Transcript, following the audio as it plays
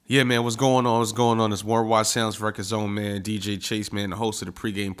Yeah, man, what's going on? What's going on? It's Worldwide Sounds Record Zone, man. DJ Chase, man, the host of the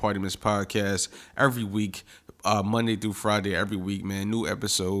Pregame Party Miss podcast. Every week, Monday through Friday, every week, man. New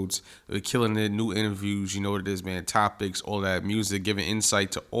episodes. We're killing it. New interviews. You know what it is, man. Topics, all that music, giving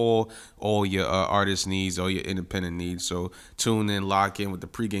insight to all your artist needs, all your independent needs. So tune in, lock in with the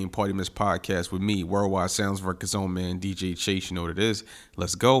Pregame Party Miss podcast with me, Worldwide Sounds Record Zone, man. DJ Chase, you know what it is.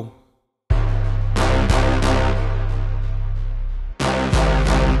 Let's go.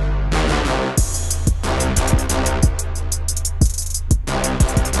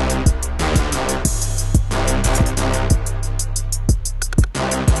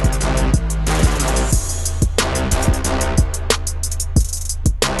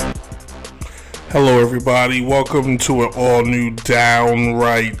 Hello everybody, welcome to an all-new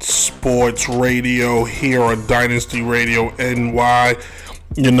Downright Sports Radio here on Dynasty Radio NY,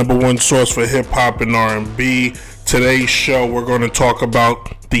 your number one source for hip-hop and R&B. Today's show, we're going to talk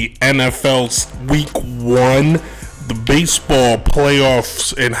about the NFL's Week 1, the baseball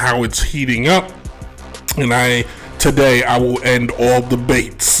playoffs and how it's heating up. And today I will end all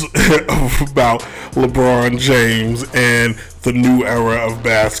debates about LeBron James and the new era of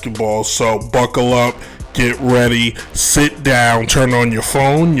basketball. So buckle up, get ready, sit down, turn on your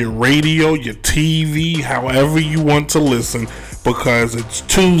phone, your radio, your TV, however you want to listen, because it's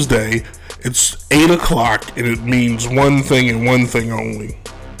Tuesday, it's 8 o'clock, and it means one thing and one thing only.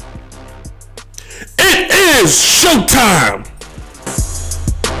 It is showtime!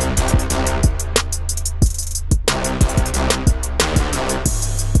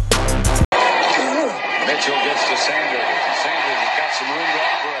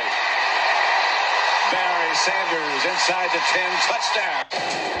 Inside the 10, touchdown.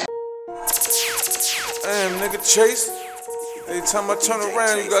 Damn, nigga Chase. Every time I turn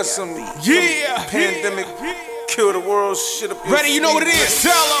around, you got some pandemic, kill the world shit up your Ready, you know what it is.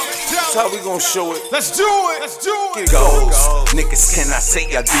 Tell them. That's how we gon' show it. Let's do it. Get it goes. Niggas cannot say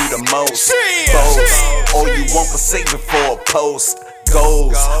I do the most. Boast. All you want was save it for a post.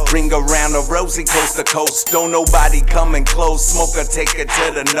 Goes, ring around the rosy coast to coast. Don't nobody coming close. Smoker, take it to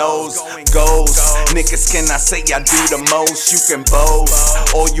the nose. Goes, niggas cannot say I do the most. You can boast.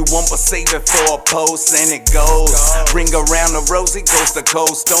 All you want was save it for a post, and it goes. Ring around the rosy coast to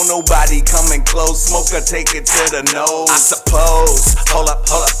coast. Don't nobody coming close. Smoker, take it to the nose. I suppose. Hold up,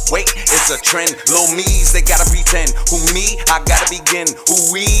 wait, it's a trend. Low me's, they gotta pretend. Who me? I gotta begin.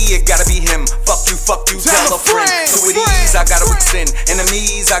 Who we? It gotta be him. Fuck you, tell a friend. To it ease, I gotta extend.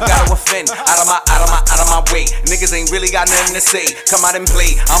 Enemies, I gotta offend. Out of my way. Niggas ain't really got nothing to say. Come out and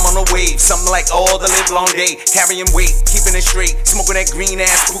play. I'm on a wave. Something like all the live long day. Carrying weight, keeping it straight. Smoking that green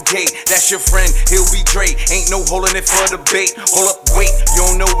ass bouquet. That's your friend, he'll betray. Ain't no holding it for debate. Hold up, wait. You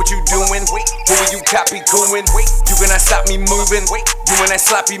don't know what you doing. Who are you copy cooing? You cannot stop me moving. You and that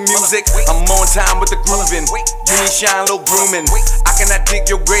sloppy music. I'm on time with the grooving. You need shine, little grooming. I cannot dig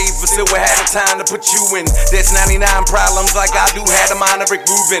your grave, but still we had the time to put you in. There's 99 problems like I do have the mind of Rick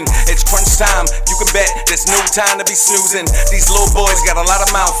Rubin. It's crunch time, you can bet there's no time to be snoozing. These little boys got a lot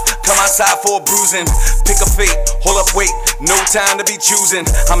of mouth, come outside for a bruising. Pick a fate, hold up, wait, no time to be choosing.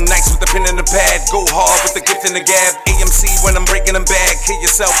 I'm nice with the pen and the pad, go hard with the gift and the gab. AMC when I'm breaking them bag, hit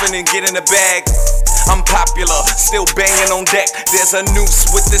yourself in and get in the bag. I'm popular, still banging on deck. There's a noose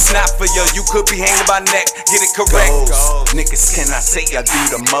with this knot for you. You could be hanging by neck, get it correct. Niggas cannot say I do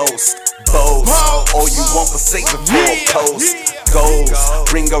the most. Boast, all you want was save it for a post. Goes,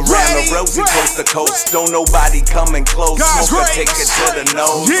 ring around the rosy coast to coast. Don't nobody coming close. Smoker, take it to the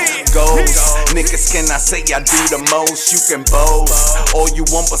nose. Goes, niggas cannot say I do the most. You can boast, all you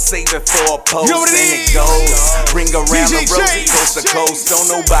want was save it for a post. And it goes, ring around the rosy coast to coast. Don't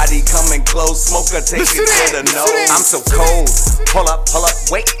nobody coming close. Smoker, take it to the nose. I'm so cold. Hold up,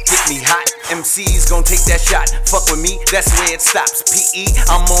 wait, get me hot. MC's gon' take that shot. Fuck with me, that's where it stops. PE,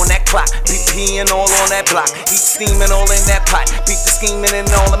 I'm on that clock. BP'ing all on that block. Heat steaming all in that pot. Beat the scheming and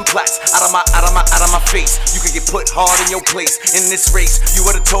all them plots. Out of my face. You can get put hard in your place. In this race, you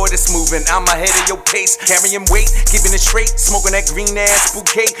are the toy that's moving. I'm ahead of your pace. Carrying weight, keeping it straight. Smoking that green ass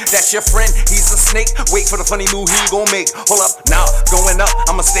bouquet. That's your friend, he's a snake. Wait for the funny move he gon' make. Hold up, now, going up.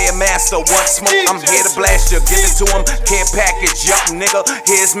 I'ma stay a master. One smoke, I'm here to blast you. Give it to him, care package. Yup, nigga,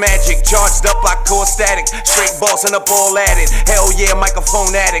 here's magic. Charged up, I call static. Straight bossing up all at it. Hell yeah,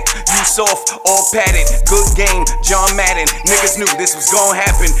 microphone addict. You soft, all padded. Good game, John Madden. Niggas knew this was gon'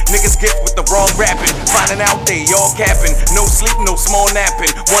 happen. Niggas get with the wrong rapping. Finding out they all capping. No sleep, no small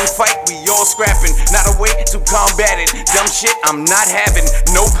napping. One fight, we all scrapping. Not a way to combat it. Dumb shit, I'm not having.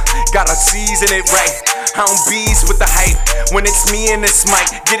 Nope, gotta season it right. I don't bees with the hype. When it's me and this mic,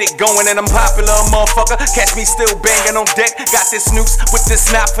 get it going and I'm popular, motherfucker. Catch me still banging on deck. Got this noose with this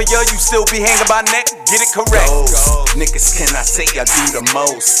snap for you. You still be hanging by neck. Get it correct. Niggas, can I say I do the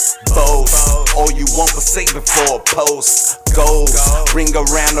most? Boast. All you want was save it for a post. Goals. Ring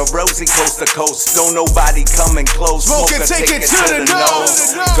around the rosy coast to coast. Don't nobody coming close. Smoke and take it to the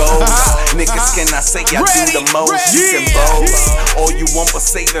nose. Goals. Niggas, can I say I do the most? You can boast. All you want was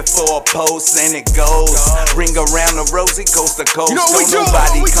save it for a post. And it goes. Ring around the rosy coast to coast. Don't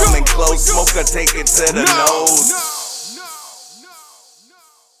nobody coming close. Smoke or take it to the nose.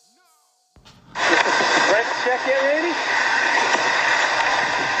 Write the check yet, Randy?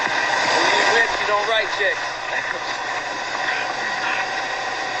 When you're rich, you don't write checks.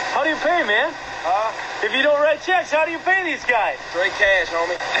 How do you pay, man? If you don't write checks, how do you pay these guys? Straight cash,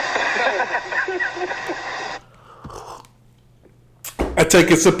 homie. I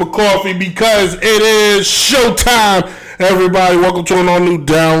take a sip of coffee because it is showtime. Everybody, welcome to an all-new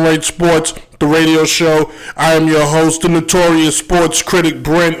Downright Sports, the radio show. I am your host, the notorious sports critic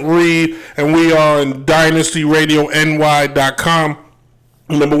Brent Reed, and we are on DynastyRadioNY.com,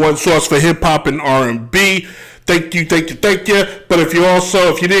 number one source for hip-hop and R&B. Thank you. But if you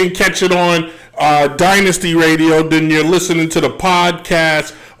didn't catch it on Dynasty Radio, then you're listening to the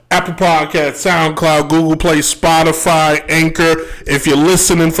podcast, Apple Podcasts, SoundCloud, Google Play, Spotify, Anchor. If you're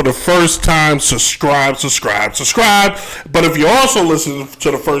listening for the first time, subscribe. But if you're also listening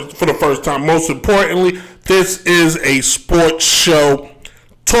for the first time, most importantly, this is a sports show.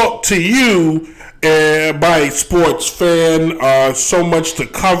 Talk to you by a sports fan. So much to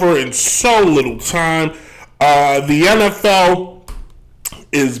cover in so little time. The NFL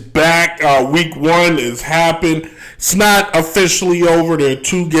is back. Week 1 has happened. It's not officially over. There are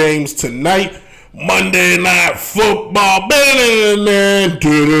 2 games tonight. Monday Night Football.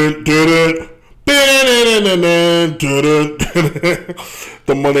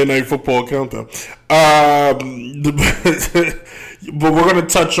 The Monday Night Football countdown. But we're going to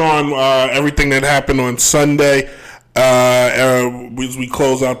touch on everything that happened on Sunday as we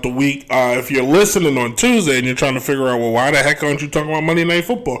close out the week. If you're listening on Tuesday and you're trying to figure out, well, why the heck aren't you talking about Monday Night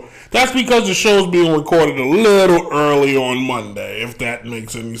Football? That's because the show's being recorded a little early on Monday, if that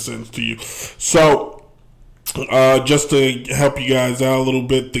makes any sense to you. So, just to help you guys out a little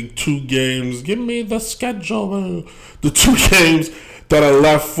bit, the 2 games, give me the schedule. The 2 games that are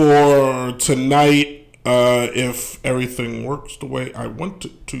left for tonight, if everything works the way I want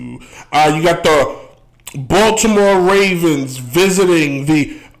it to. You got the Baltimore Ravens visiting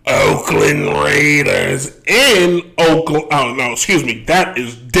the Oakland Raiders in Oakland. Oh, no, excuse me. That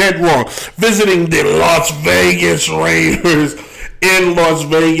is dead wrong. Visiting the Las Vegas Raiders in Las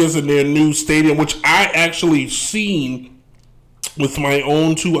Vegas in their new stadium, which I actually seen with my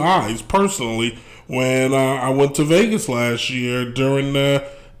own 2 eyes personally when I went to Vegas last year during the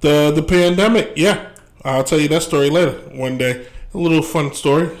pandemic. Yeah, I'll tell you that story later one day. A little fun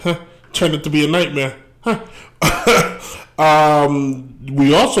story. Turned it to be a nightmare. We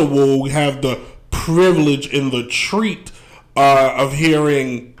also will have the privilege and the treat of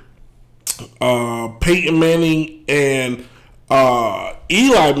hearing Peyton Manning and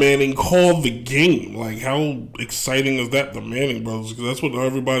Eli Manning call the game. Like, how exciting is that? The Manning brothers, because that's what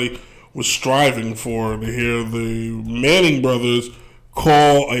everybody was striving for, to hear the Manning brothers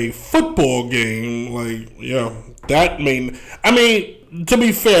call a football game. Like, yeah, that mean. I mean, to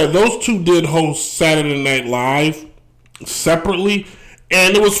be fair, those 2 did host Saturday Night Live separately,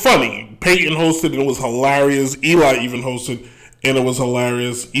 and it was funny. Peyton hosted, and it was hilarious. Eli even hosted, and it was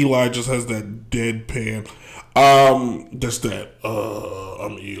hilarious. Eli just has that deadpan. Just that,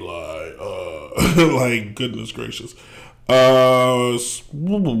 I'm Eli. Like, goodness gracious. That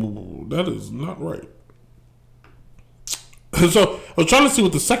is not right. So, I was trying to see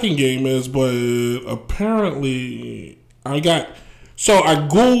what the second game is, but apparently I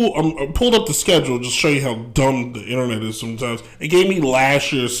pulled up the schedule just to show you how dumb the internet is sometimes. It gave me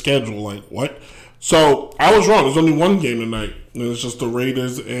last year's schedule. Like, what? So, I was wrong. There's only 1 game tonight. And it's just the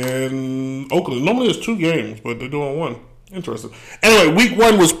Raiders and Oakland. Normally there's 2 games, but they're doing 1. Interesting. Anyway, week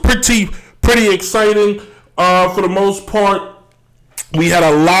 1 was pretty exciting for the most part. We had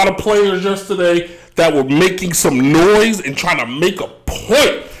a lot of players yesterday that were making some noise and trying to make a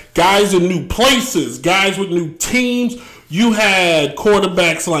point. Guys in new places, guys with new teams, You had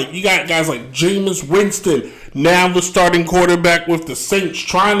quarterbacks like, you got guys like Jameis Winston, now the starting quarterback with the Saints,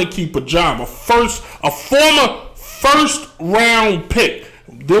 trying to keep a job. A former first round pick.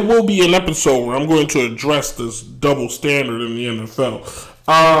 There will be an episode where I'm going to address this double standard in the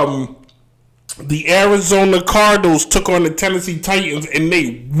NFL. The Arizona Cardinals took on the Tennessee Titans and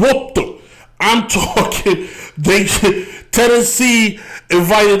they whooped them. I'm talking, Tennessee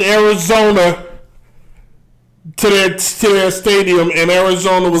invited Arizona to their stadium, and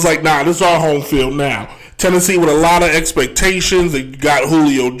Arizona was like, nah, this is our home field now. Tennessee with a lot of expectations. They got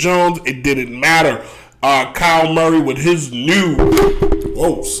Julio Jones. It didn't matter. Kyle Murray with his new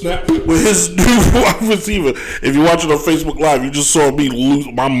wide receiver. If you're watching on Facebook Live, you just saw me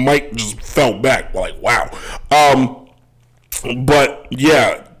lose. My mic just fell back. Like, wow. But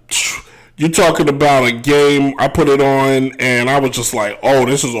yeah, you're talking about a game. I put it on, and I was just like, oh,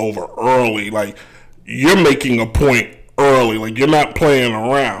 this is over early. Like, you're making a point early. Like, you're not playing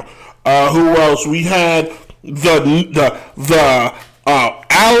around. Who else? We had the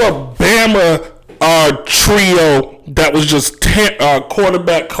Alabama trio that was just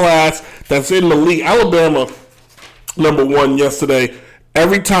quarterback class that's in the league. Alabama, number one yesterday.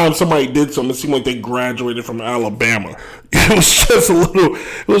 Every time somebody did something, it seemed like they graduated from Alabama. It was just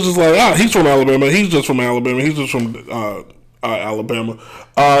like, he's from Alabama. He's just from Alabama. He's just from Alabama.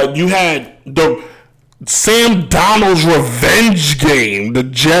 You had the Sam Darnold's revenge game. The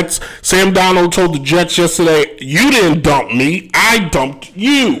Jets. Sam Darnold told the Jets yesterday, "You didn't dump me. I dumped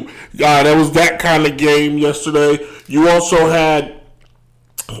you." There was that kind of game yesterday. You also had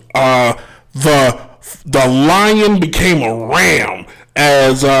the Lion became a Ram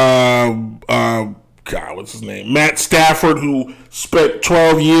as what's his name? Matt Stafford, who spent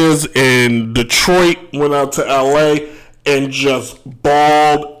 12 years in Detroit, went out to LA and just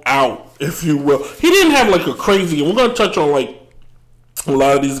balled out, if you will. He didn't have like a crazy game. We're going to touch on like a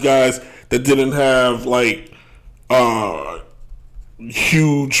lot of these guys that didn't have like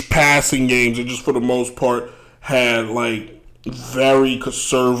huge passing games and just for the most part had like very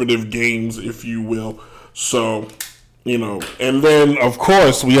conservative games, if you will. So, you know, and then of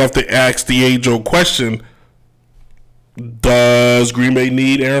course we have to ask the age-old question: does Green Bay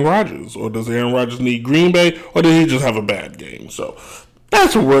need Aaron Rodgers, or does Aaron Rodgers need Green Bay, or did he just have a bad game? So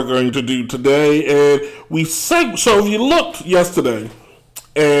that's what we're going to do today. And so if you looked yesterday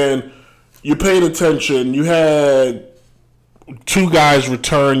and you paid attention, you had two guys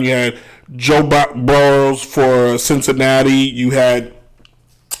return. You had Joe Burrows for Cincinnati. You had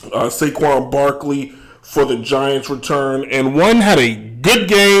Saquon Barkley for the Giants return. And one had a good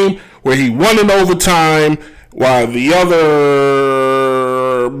game where he won in overtime, while the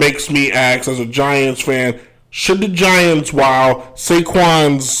other makes me ask, as a Giants fan, should the Giants, while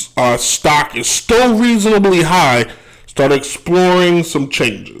Saquon's stock is still reasonably high, start exploring some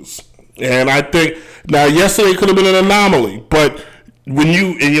changes? And I think, now yesterday could have been an anomaly, but when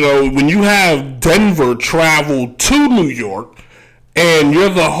you have Denver travel to New York and you're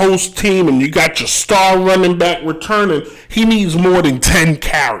the host team and you got your star running back returning, he needs more than 10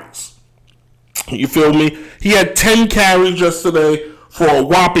 carries. You feel me? He had 10 carries yesterday for a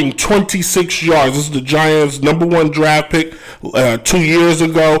whopping 26 yards. This is the Giants' number one draft pick 2 years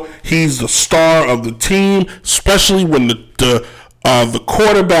ago. He's the star of the team, especially when the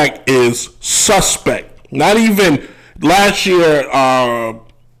quarterback is suspect. Not even last year,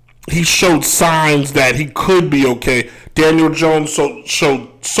 he showed signs that he could be okay. Daniel Jones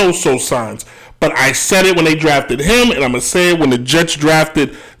showed so signs. But I said it when they drafted him, and I'm going to say it when the Jets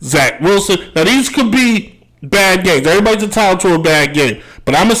drafted Zach Wilson. Now, these could be bad games. Everybody's entitled to a bad game.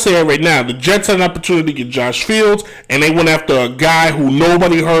 But I'm going to say it right now. The Jets had an opportunity to get Josh Fields, and they went after a guy who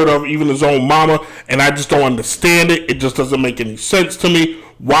nobody heard of, even his own mama, and I just don't understand it. It just doesn't make any sense to me.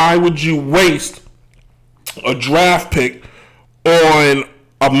 Why would you waste a draft pick on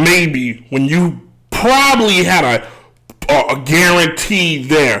a maybe when you probably had a guarantee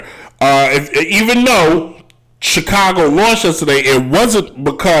there? Even though Chicago lost yesterday, it wasn't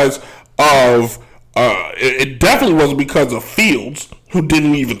because of it definitely wasn't because of Fields, who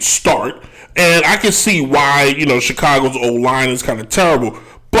didn't even start. And I can see why, Chicago's O-line is kind of terrible.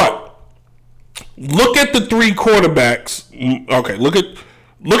 But look at the three quarterbacks. Okay, look at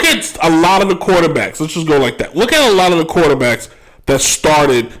a lot of the quarterbacks. Let's just go like that. Look at a lot of the quarterbacks that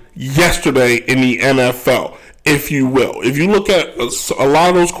started yesterday in the NFL, if you will. If you look at a lot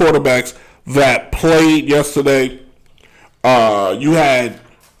of those quarterbacks that played yesterday, you had,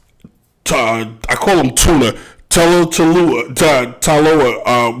 I call him Tuna, Taloa,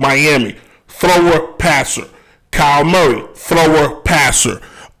 Miami, thrower, passer. Kyle Murray, thrower, passer.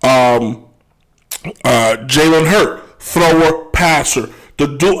 Jalen Hurt, thrower, passer.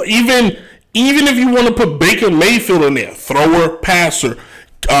 Even if you want to put Baker Mayfield in there, thrower, passer.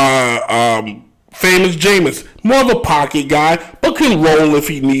 Famous Jameis, more of a pocket guy, but can roll if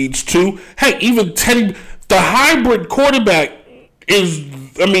he needs to. Hey, even Teddy, the hybrid quarterback is,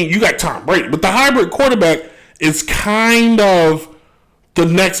 you got Tom Brady, but the hybrid quarterback is kind of the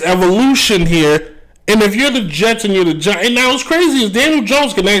next evolution here. And if you're the Jets and you're the Giants, and now what's crazy is Daniel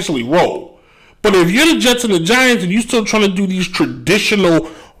Jones can actually roll. But if you're the Jets and the Giants and you're still trying to do these traditional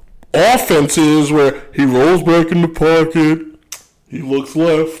offenses where he rolls back in the pocket, he looks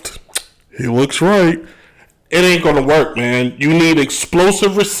left, he looks right, it ain't gonna work, man. You need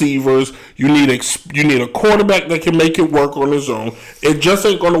explosive receivers. You need a quarterback that can make it work on his own. It just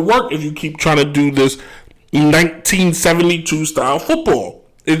ain't gonna work if you keep trying to do this 1972 style football.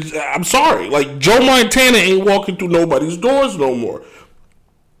 I'm sorry, like Joe Montana ain't walking through nobody's doors no more.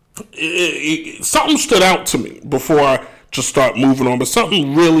 Something stood out to me before I just start moving on, but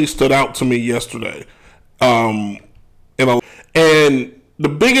something really stood out to me yesterday. And the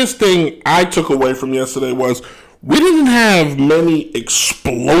biggest thing I took away from yesterday was we didn't have many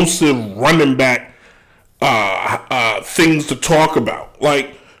explosive running back things to talk about.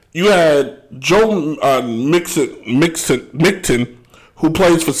 Like, you had Joe Mixon, who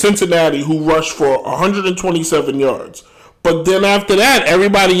plays for Cincinnati, who rushed for 127 yards. But then after that,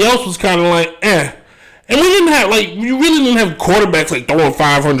 everybody else was kind of like, eh. And you really didn't have quarterbacks like throwing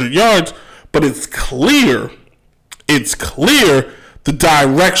 500 yards, but it's clear the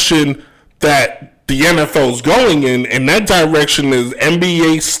direction that the NFL's going in, and that direction is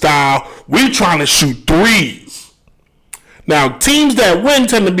NBA style. We're trying to shoot threes. Now, teams that win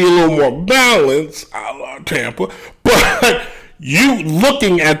tend to be a little more balanced, a la Tampa, but you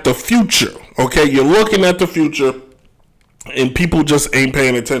looking at the future, okay? You're looking at the future, and people just ain't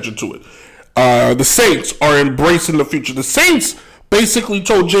paying attention to it. The Saints are embracing the future. The Saints basically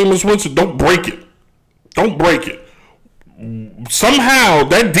told Jameis Winston, don't break it. Don't break it. Somehow,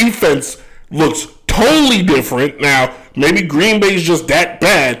 that defense looks totally different. Now, maybe Green Bay's just that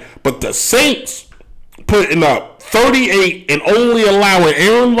bad, but the Saints putting up 38 and only allowing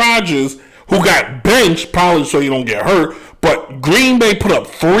Aaron Rodgers, who got benched, probably so you don't get hurt, but Green Bay put up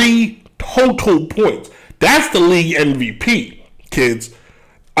 3 total points. That's the league MVP, kids.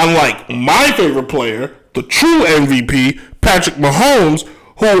 Unlike my favorite player, the true MVP, Patrick Mahomes,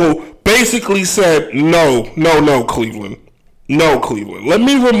 who basically said, no, Cleveland. No, Cleveland. Let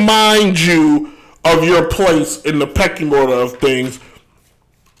me remind you of your place in the pecking order of things.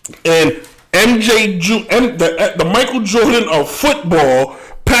 And the Michael Jordan of football,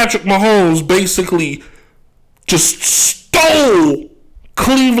 Patrick Mahomes basically just stole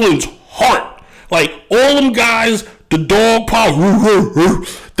Cleveland's heart. Like, all them guys, the dog power,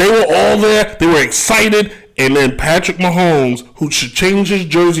 they were all there. They were excited. And then Patrick Mahomes, who should change his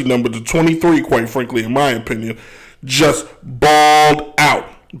jersey number to 23, quite frankly, in my opinion, just balled out.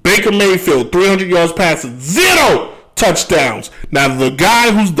 Baker Mayfield, 300 yards passing, 0 touchdowns. Now, the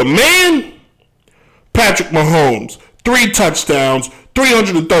guy who's the man, Patrick Mahomes, 3 touchdowns,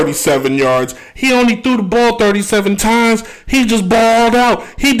 337 yards. He only threw the ball 37 times. He just balled out.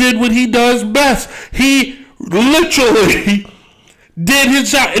 He did what he does best. He literally did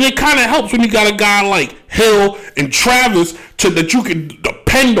his job. And it kind of helps when you got a guy like Hill and Travis that you can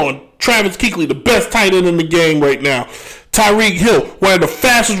depend on. Travis Kuechly, the best tight end in the game right now. Tyreek Hill, one of the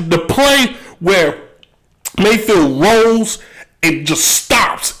fastest. The play where Mayfield rolls and just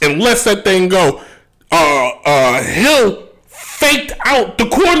stops and lets that thing go. Hill faked out the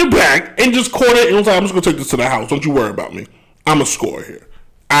quarterback and just caught it and was like, I'm just going to take this to the house. Don't you worry about me. I'm a scorer here.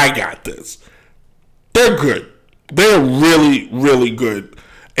 I got this. They're good. They're really, really good.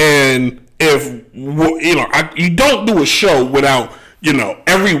 And if, you don't do a show without,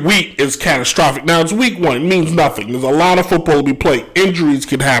 every week is catastrophic. Now, it's week 1. It means nothing. There's a lot of football to be played. Injuries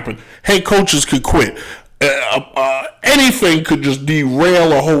could happen. Head coaches could quit. Anything could just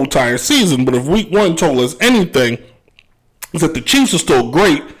derail a whole entire season. But if week 1 told us anything, is that the Chiefs are still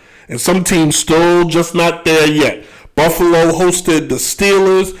great, and some teams still just not there yet. Buffalo hosted the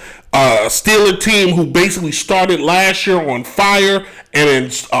Steelers, a Steeler team who basically started last year on fire, and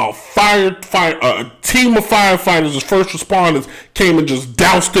then a team of firefighters as first responders came and just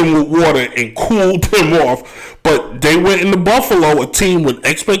doused them with water and cooled them off. But they went into Buffalo, a team with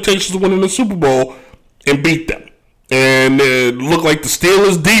expectations of winning the Super Bowl, and beat them. And it looked like the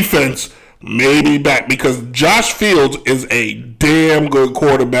Steelers' defense may be back because Josh Fields is a damn good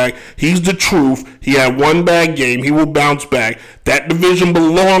quarterback. He's the truth. He had one bad game. He will bounce back. That division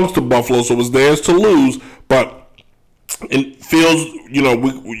belongs to Buffalo, so it's theirs to lose. But in Fields,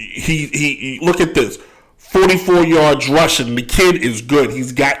 he look at this. 44 yards rushing. The kid is good.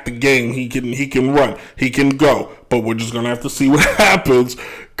 He's got the game. He can run. He can go. But we're just going to have to see what happens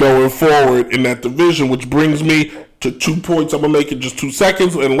going forward in that division, which brings me to 2 points I'm going to make in just 2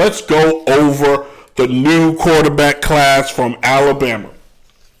 seconds. And let's go over the new quarterback class from Alabama.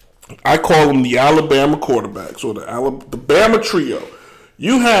 I call them the Alabama quarterbacks, or the Bama trio.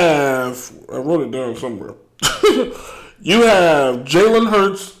 You have, I wrote it down somewhere. You have Jalen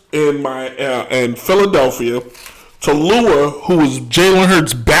Hurts in Philadelphia, Talua, who was Jalen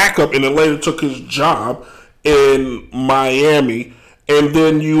Hurts' backup and then later took his job in Miami, and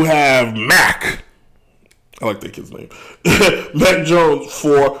then you have Mac. I like that kid's name. Mac Jones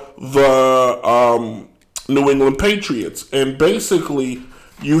for the New England Patriots. And basically,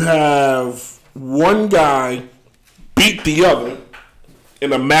 you have one guy beat the other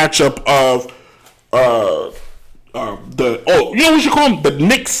in a matchup of what we should call them? The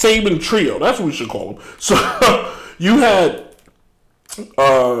Nick Saban trio. That's what we should call them. So you had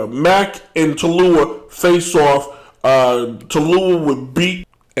Mac and Talua face off. Talua would beat.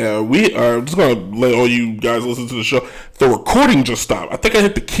 We are just going to let all you guys listen to the show. The recording just stopped. I think I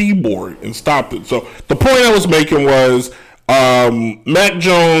hit the keyboard and stopped it. So the point I was making was Mac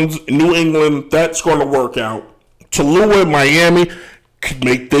Jones, New England, that's going to work out. Talua, Miami, could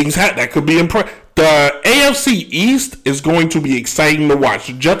make things happen. That could be impressive. The AFC East is going to be exciting to watch.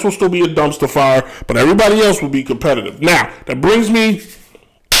 The Jets will still be a dumpster fire, but everybody else will be competitive. Now, that brings me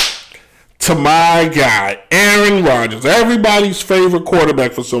to my guy, Aaron Rodgers, everybody's favorite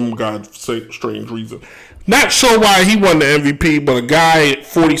quarterback for some strange reason. Not sure why he won the MVP, but a guy at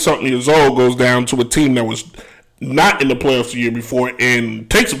 40-something years old goes down to a team that was not in the playoffs the year before and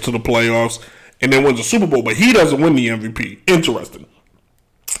takes them to the playoffs and then wins a Super Bowl, but he doesn't win the MVP. Interesting.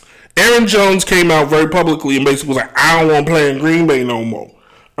 Aaron Jones came out very publicly and basically was like, I don't want to play in Green Bay no more.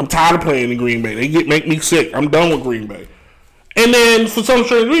 I'm tired of playing in Green Bay. They make me sick. I'm done with Green Bay. And then, for some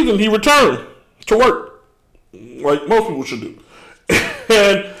strange reason, he returned to work, like most people should do.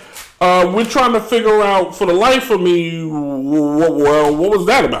 And we're trying to figure out, for the life of me, what was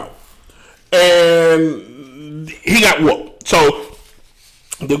that about? And he got whooped. So,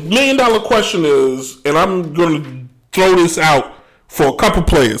 the $1 million question is, and I'm going to throw this out for a couple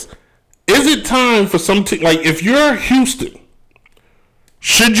players. Is it time for some team, like if you're Houston,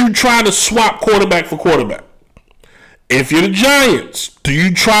 should you try to swap quarterback for quarterback? If you're the Giants, do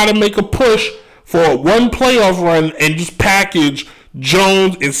you try to make a push for one playoff run and just package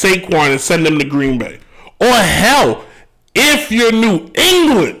Jones and Saquon and send them to Green Bay? Or hell, if you're New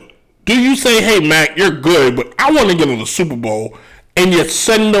England, do you say, hey, Mac, you're good, but I want to get on the Super Bowl, and you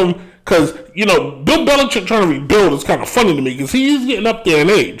send them, because, you know, Bill Belichick trying to rebuild is kind of funny to me because he's getting up there in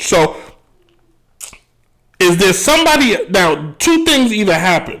age. So, is there somebody, now, two things either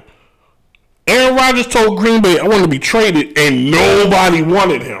happen. Aaron Rodgers told Green Bay, I want to be traded, and nobody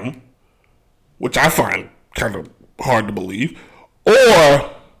wanted him, which I find kind of hard to believe.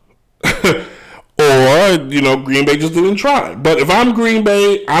 Or, you know, Green Bay just didn't try. But if I'm Green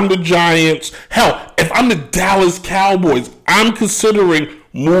Bay, I'm the Giants. Hell, if I'm the Dallas Cowboys, I'm considering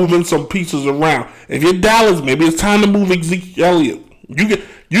moving some pieces around. If you're Dallas, maybe it's time to move Ezekiel Elliott.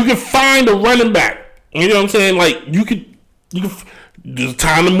 You can find a running back. You know what I'm saying? Like, you can. It's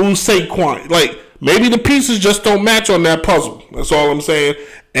time to move Saquon. Like, maybe the pieces just don't match on that puzzle. That's all I'm saying.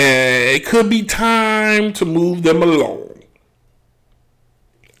 And it could be time to move them along.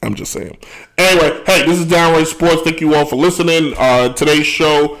 I'm just saying. Anyway, hey, this is Downright Sports. Thank you all for listening. Today's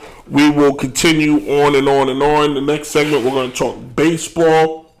show, we will continue on and on and on. The next segment, we're going to talk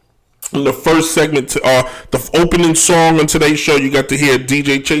baseball. In the first segment, the opening song on today's show, you got to hear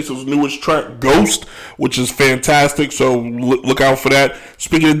DJ Chase's newest track, Ghost, which is fantastic. So look out for that.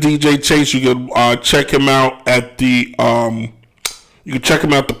 Speaking of DJ Chase, you can check him out at the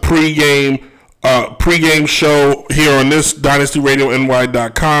pregame show here on this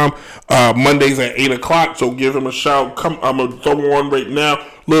DynastyRadioNY.com. Mondays at 8 o'clock. So give him a shout. I'm gonna throw on right now.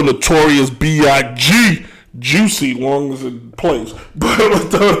 Little Notorious B.I.G. Juicy, long as it plays. But we'll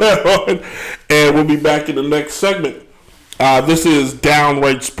throw that on, and we'll be back in the next segment. This is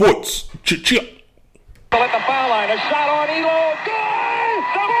Downright Sports. Cheer. At the foul line, a shot on Elo. Good!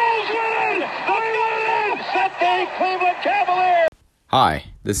 The Bulls win! The win! Set the Cleveland Cavaliers! Hi,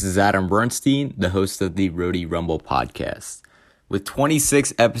 this is Adam Bernstein, the host of the Roadie Rumble podcast. With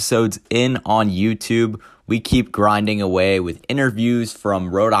 26 episodes in on YouTube, we keep grinding away with interviews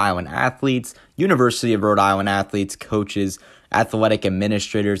from Rhode Island athletes, University of Rhode Island athletes, coaches, athletic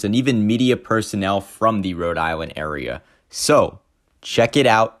administrators, and even media personnel from the Rhode Island area. So, check it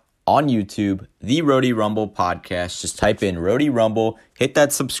out on YouTube, the Roadie Rumble podcast. Just type in Roadie Rumble, hit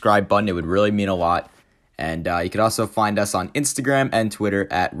that subscribe button. It would really mean a lot. And you can also find us on Instagram and Twitter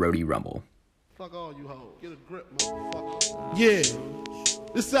at Roadie Rumble. Fuck all you hoes. Get a grip, motherfucker. Yeah.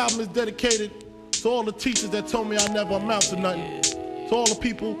 This album is dedicated to all the teachers that told me I never amount to nothing. To all the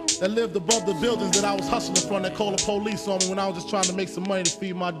people that lived above the buildings that I was hustling from that called the police on me when I was just trying to make some money to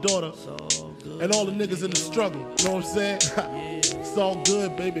feed my daughter. And all the niggas in the struggle. You know what I'm saying? It's all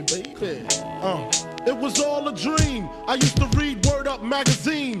good, baby. It was all a dream. I used to read Word Up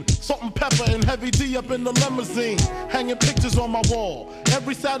magazine. Salt and Pepper and Heavy D up in the limousine. Hanging pictures on my wall.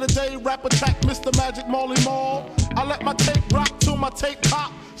 Every Saturday, rap attack Mr. Magic Molly Mall. I let my tape rock till my tape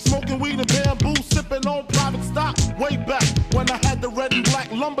pop. Smoking weed and bamboo, sipping on private stock. Way back when I had the red and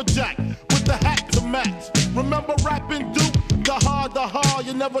black lumberjack with the hat to match. Remember rapping Duke? The hard,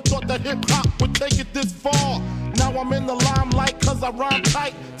 you never thought that hip-hop would take it this far. Now I'm in the limelight cause I rhyme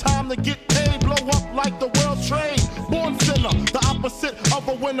tight. Time to get paid, blow up like the world trade. Born sinner, the opposite of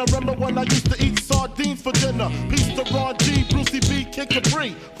a winner. Remember when I used to eat sardines for dinner? Peace to Ron G, Brucey B, Kid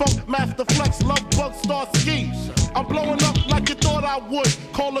Capri, Funk Master Flex, Love Bug, Star Ski. I'm blowing up like you thought I would.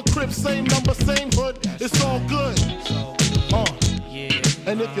 Call a crib, same number, same hood. It's all good.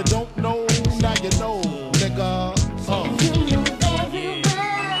 And if you don't know, now you know, nigga.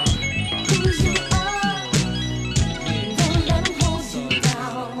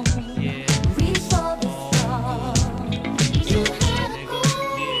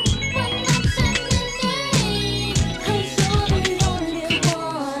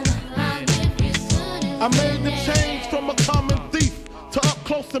 I made the change from a common thief to up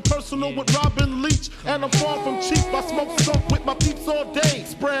close and personal with Robin Leach. And I'm far from cheap, I smoke skunk with my peeps all day.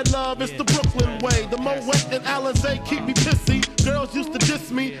 Spread love, it's the Brooklyn way. The Moet and Alizé keep me pissy. Girls used to diss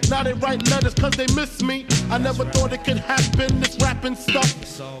me, now they write letters cause they miss me. I never thought it could happen, this rapping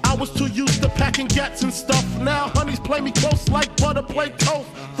stuff. I was too used to packing gats and stuff. Now honeys play me close like butter play toast.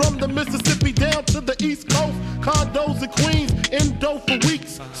 From the Mississippi down to the East Coast. Condos in Queens, in dough for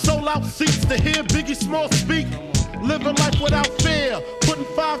weeks. Sold out seats to hear Biggie Small speak. Living life without fear. Putting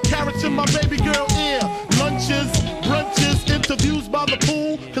 5 carats in my baby girl ear. Lunches, brunches, interviews by the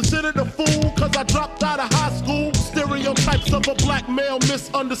pool. Considered a fool cause I dropped out of high school. Stereotypes of a black male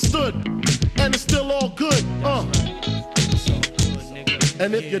misunderstood. And it's still all good,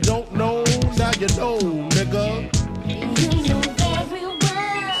 And if you don't know, now you know, nigga.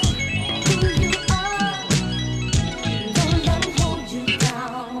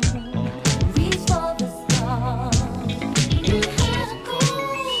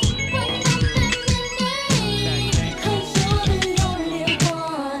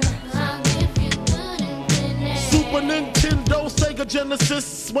 Nintendo, Sega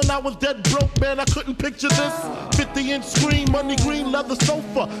Genesis. When I was dead broke, man, I couldn't picture this. 50-inch screen, money green, leather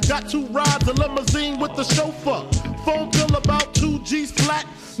sofa. Got 2 rides, a limousine with the chauffeur. Phone bill about 2 G's flat.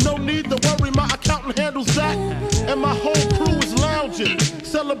 No need to worry, my accountant handles that. And my whole crew is lounging,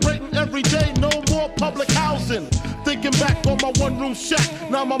 celebrating every day, no more public housing. Thinking back on my one-room shack.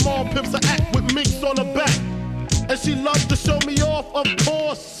 Now my mom pimps an act with minks on her back. And she loves to show me off, of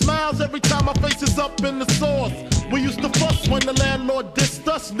course. Smiles every time my face is up in the sauce. We used to fuss when the landlord dissed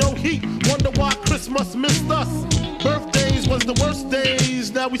us. No heat, wonder why Christmas missed us. Birthdays was the worst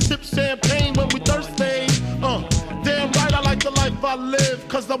days. Now we sip champagne when we thirsty. Damn right, I like the life I live.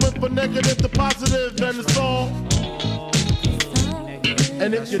 Cause I went from negative to positive, and it's all.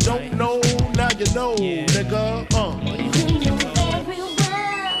 And if you don't know, now you know, nigga.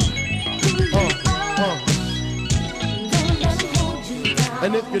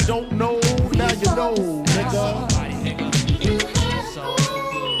 And if you don't know, now you know, nigga.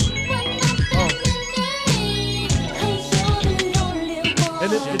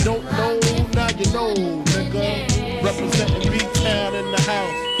 And if you don't know, now you know, nigga. Representing B-Town in the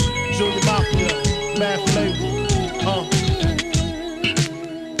house. Junior Mafia, Mad Flavor.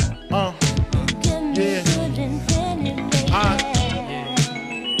 Yeah.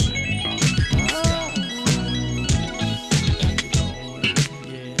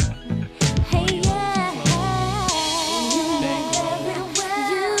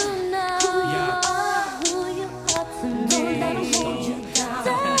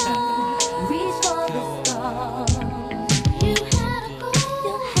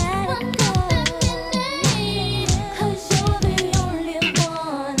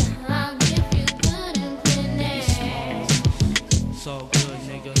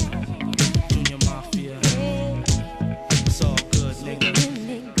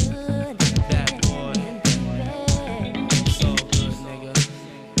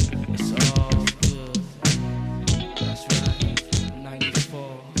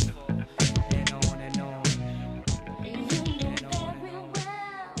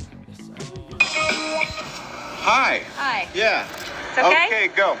 okay? Okay,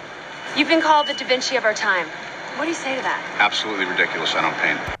 go. You've been called the Da Vinci of our time. What do you say to that? Absolutely ridiculous. I don't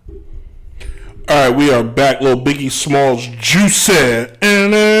paint. All right, we are back. Little Biggie Smalls, Juicy.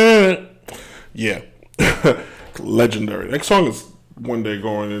 Yeah. Legendary. That song is one day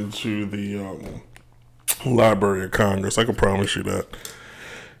going into the Library of Congress. I can promise you that.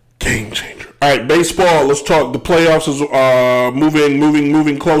 Game changer. All right, baseball. Let's talk. The playoffs is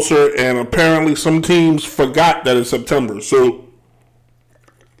moving closer, and apparently some teams forgot that it's September. So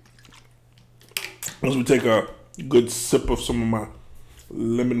as we take a good sip of some of my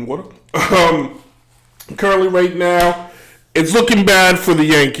lemon water. Currently, right now, it's looking bad for the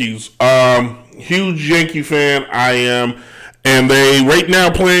Yankees. Huge Yankee fan I am, and they right now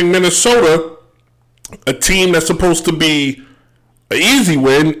playing Minnesota, a team that's supposed to be an easy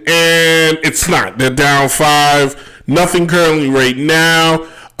win, and it's not. They're down 5, nothing currently right now.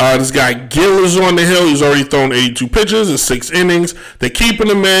 This guy Gill is on the hill. He's already thrown 82 pitches in 6 innings. They're keeping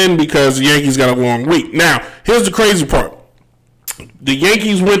him in because the Yankees got a long week. Now, here's the crazy part. The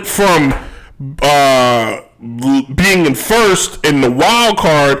Yankees went from being in first in the wild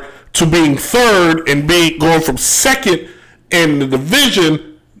card to being third and going from second in the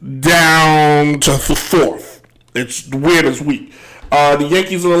division down to the fourth. It's the weirdest week. The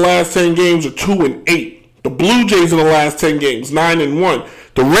Yankees in the last 10 games are 2-8. The Blue Jays in the last 10 games 9-1.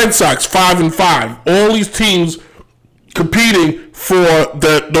 The Red Sox 5-5. All these teams competing for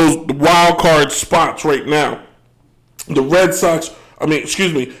those wild card spots right now. The Red Sox.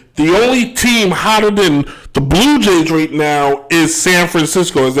 The only team hotter than the Blue Jays right now is San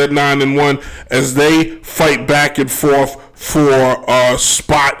Francisco, is at 9-1, as they fight back and forth for a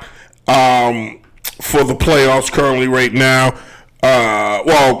spot for the playoffs currently right now.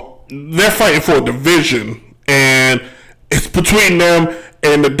 They're fighting for a division, and it's between them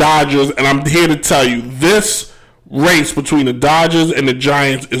and the Dodgers, and I'm here to tell you, this race between the Dodgers and the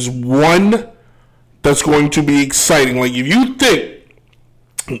Giants is one that's going to be exciting. Like, if you think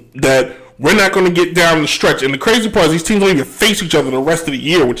that we're not going to get down the stretch, and the crazy part is these teams don't even face each other the rest of the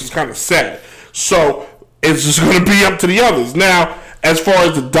year, which is kind of sad. So it's just going to be up to the others. Now, as far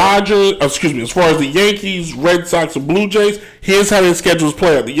as the Yankees, Red Sox, and Blue Jays, here's how their schedules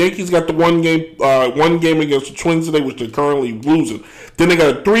play out. The Yankees got the one game against the Twins today, which they're currently losing. Then they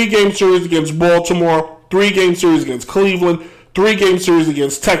got a 3-game series against Baltimore, 3-game series against Cleveland, 3-game series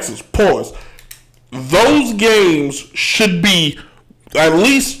against Texas. Pause. Those games should be at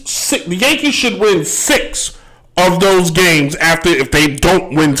least 6. The Yankees should win 6 of those games if they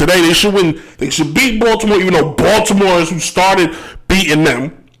don't win today. They should win. They should beat Baltimore, even though Baltimore is who started beating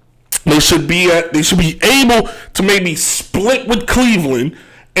them. They should be able to maybe split with Cleveland,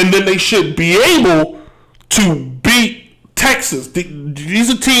 and then they should be able to beat Texas.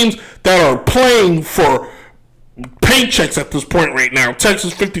 These are teams that are playing for paychecks at this point right now.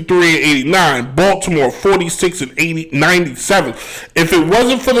 Texas 53-89, Baltimore 46-97. If it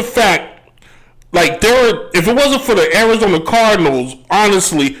wasn't for the fact, if it wasn't for the Arizona Cardinals,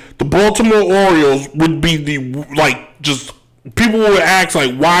 honestly, the Baltimore Orioles would be people would ask,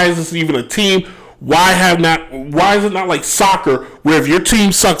 why is this even a team? Why is it not like soccer, where if your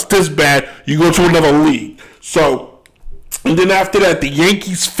team sucks this bad, you go to another league? So, and then after that, the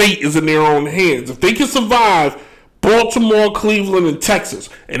Yankees' fate is in their own hands. If they can survive Baltimore, Cleveland, and Texas,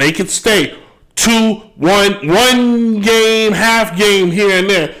 and they can stay 1 game, half game here and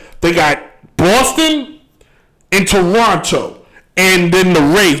there, they got Boston and Toronto, and then the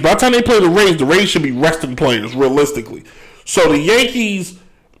Rays. By the time they play the Rays should be resting players, realistically. So the Yankees,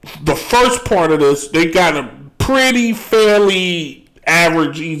 the first part of this, they got a pretty fairly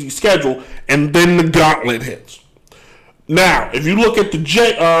average, easy schedule, and then the gauntlet hits. Now, if you look at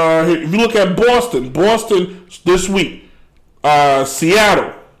Boston this week,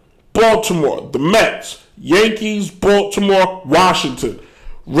 Seattle, Baltimore, the Mets, Yankees, Baltimore, Washington.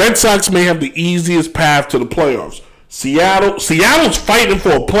 Red Sox may have the easiest path to the playoffs. Seattle's fighting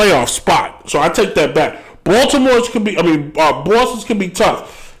for a playoff spot, so I take that back. Boston's can be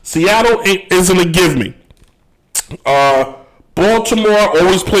tough. Seattle isn't a give me. Baltimore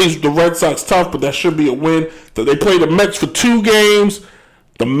always plays the Red Sox tough, but that should be a win. They play the Mets for 2 games.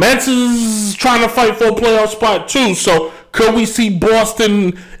 The Mets is trying to fight for a playoff spot too. So could we see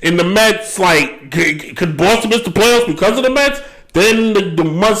Boston and the Mets, could Boston miss the playoffs because of the Mets? Then the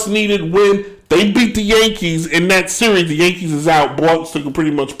much-needed win. They beat the Yankees in that series. The Yankees is out. Boston can pretty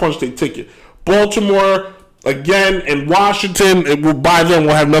much punch their ticket. Baltimore, again, and Washington, by then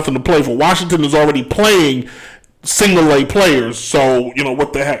will have nothing to play for. Washington is already playing single-A players, so,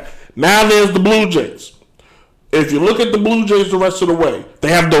 what the heck. Now there's the Blue Jays. if you look at the Blue Jays the rest of the way, they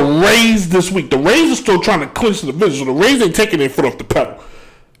have the Rays this week. The Rays are still trying to clinch the division, so the Rays ain't taking their foot off the pedal.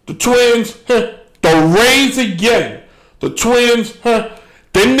 The Twins, the Rays again. The Twins,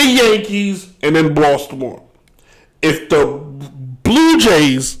 then the Yankees, and then Baltimore. If the Blue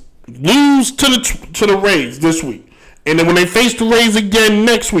Jays lose to the Rays this week, and then when they face the Rays again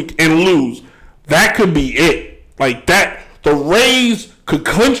next week and lose, that could be it. Like that, the Rays could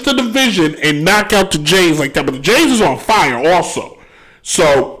clinch the division and knock out the Jays like that. But the Jays is on fire also.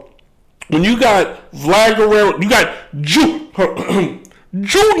 So when you got Vlad Guerrero, you got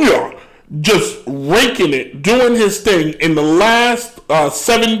Junior just raking it, doing his thing in the last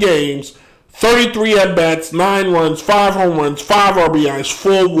 7 games. 33 at-bats, 9 runs, 5 home runs, 5 RBIs,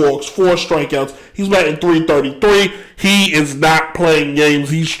 4 walks, 4 strikeouts. He's batting .333. He is not playing games.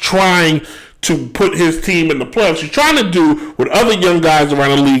 He's trying to put his team in the playoffs. He's trying to do what other young guys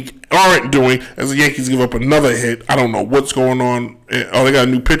around the league aren't doing as the Yankees give up another hit. I don't know what's going on. Oh, they got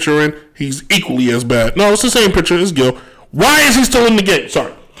a new pitcher in. He's equally as bad. No, it's the same pitcher. It's Gil. Why is he still in the game?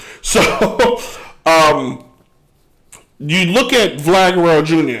 Sorry. So, you look at Vlad Guerrero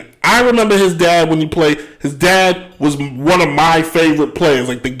Jr. I remember his dad when he played. His dad was one of my favorite players.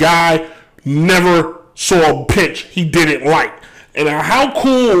 Like, the guy never saw a pitch he didn't like. And how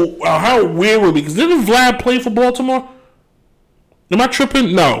cool, how weird would it be? Because didn't Vlad play for Baltimore? Am I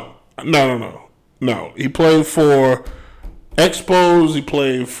tripping? No. He played for Expos. He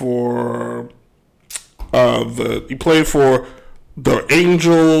played for the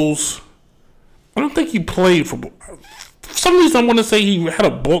Angels. I don't think he played for some reason I want to say he had a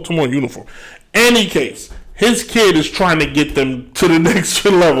Baltimore uniform. Any case, his kid is trying to get them to the next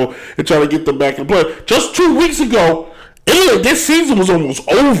level and trying to get them back in play. Just 2 weeks ago, this season was almost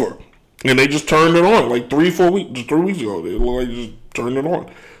over. And they just turned it on like 3 weeks ago. They just turned it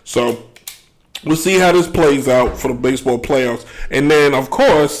on. So we'll see how this plays out for the baseball playoffs. And then, of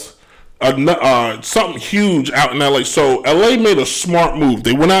course, something huge out in LA. So LA made a smart move.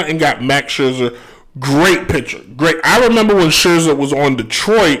 They went out and got Max Scherzer. Great pitcher. Great. I remember when Scherzer was on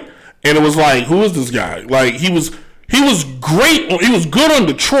Detroit, and it was like, who is this guy? Like, he was great. He was good on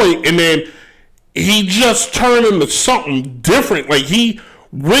Detroit, and then he just turned into something different. Like, he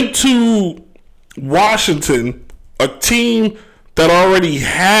went to Washington, a team that already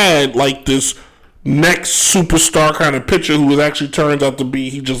had, like, this next superstar kind of pitcher who actually turns out to be,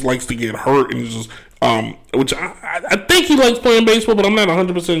 he just likes to get hurt, and he's just, which I think he likes playing baseball, but I'm not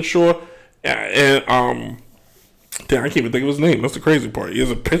 100% sure. And damn, I can't even think of his name. That's the crazy part. He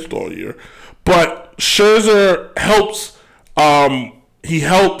hasn't pitched all year. But Scherzer helps. He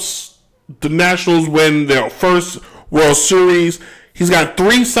helps the Nationals win their first World Series. He's got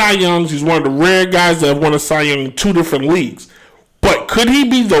 3 Cy Youngs. He's one of the rare guys that have won a Cy Young in 2 different leagues. But could he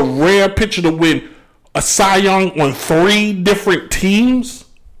be the rare pitcher to win a Cy Young on 3 different teams?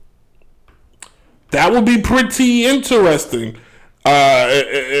 That would be pretty interesting.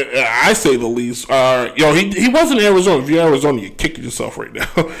 I say the least. He was in Arizona. If you're Arizona, you're kicking yourself right now.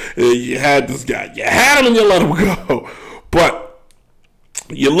 You had this guy. You had him and you let him go. But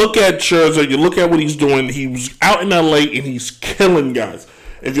you look at Scherzer, you look at what he's doing. He was out in LA and he's killing guys.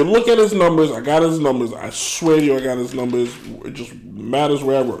 If you look at his numbers, I got his numbers. I swear to you, I got his numbers. It just matters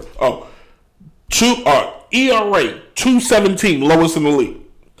wherever. ERA 2.17, lowest in the league.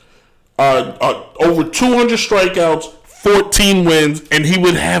 Over 200 strikeouts. 14 wins, and he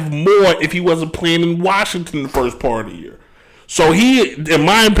would have more if he wasn't playing in Washington the first part of the year. So he, in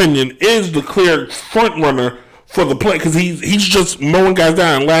my opinion, is the clear front runner for the play because he's just mowing guys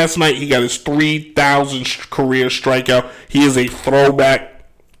down. Last night he got his 3,000th career strikeout. He is a throwback.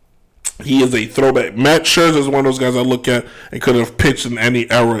 Matt Scherzer is one of those guys I look at and could have pitched in any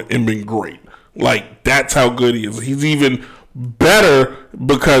era and been great. Like, that's how good he is. He's even better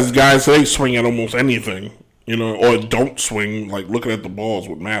because guys today swing at almost anything. Or don't swing, like looking at the ball is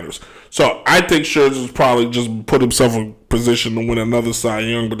what matters. So I think Scherzer's probably just put himself in position to win another Cy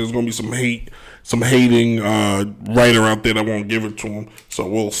Young, but there's going to be some hating writer out there that won't give it to him. So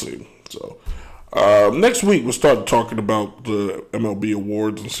we'll see. So next week we'll start talking about the MLB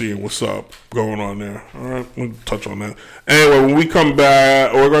awards and seeing what's up going on there. All right, we'll touch on that. Anyway, when we come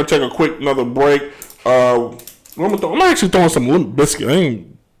back, we're going to take another break. I'm actually throwing some Limp Bizkit.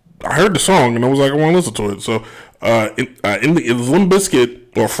 I heard the song and I was like, I want to listen to it. So, it's Limp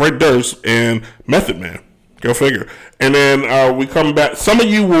Bizkit or Fred Durst and Method Man. Go figure. And then we come back. Some of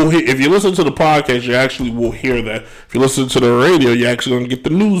you will hear, if you listen to the podcast, you actually will hear that. If you listen to the radio, you're actually going to get the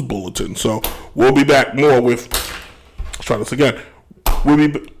news bulletin. So, we'll be back more with, let's try this again. We'll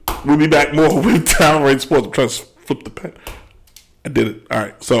be back more with Downright Sports. I'm trying to flip the pen. I did it. All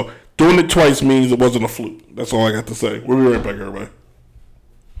right. So, Doing it twice means it wasn't a fluke. That's all I got to say. We'll be right back, everybody.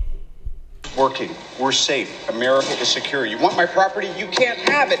 Working. We're safe. America is secure. You want my property? You can't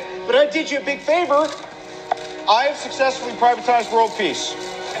have it. But I did you a big favor. I have successfully privatized world peace.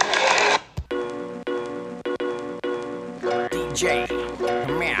 DJ.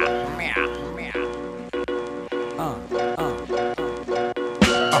 Meow, meow, meow.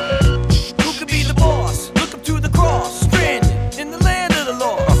 Who could be the boss? Look up to the cross. Stranded in the land of the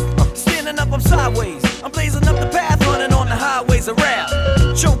lost. Standing up, I'm sideways. I'm blazing up the path, running on the highways of rap.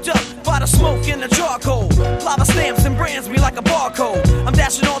 Choked up by the smoke and the charcoal. Lava stamps and brands me like a barcode. I'm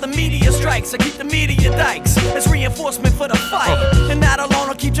dashing all the media strikes. I keep the media dikes as reinforcement for the fight. And that alone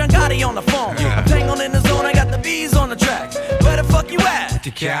will keep John Gotti on the phone. I'm tangled in the zone, I got the bees on the track. Where the fuck you at?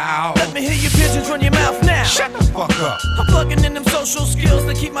 The cow. Let me hear your pigeons run your mouth now. Shut the fuck up. I'm plugging in them social skills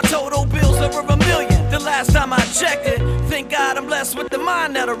to keep my total bills over $1 million. The last time I checked it, thank God I'm blessed with the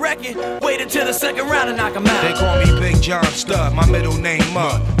mind that'll wreck it. Waited till the second round and knock 'em out. They call me Big John Stud, my middle name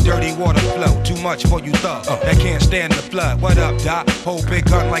Mud. Dirty water flow, too much for you thug. That can't stand the flood. What up, Doc? Hold big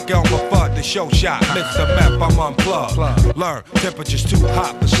gun like Elmer Fudd, the show shot. Mr. Meth, I'm unplugged. Learn, temperature's too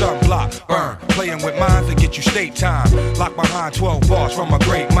hot for sunblock. Burn, playing with minds to get you state time. Lock behind 12 bars from a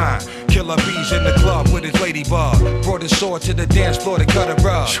great mind. Killer bees in the club with his ladybug. Brought his sword to the dance floor to cut a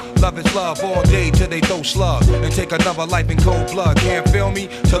rug. Love is love all day till they throw slugs. And take another life in cold blood. Can't feel me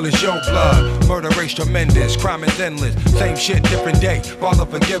till it's your blood. Murder rate's tremendous, crime is endless. Same shit, different day. Father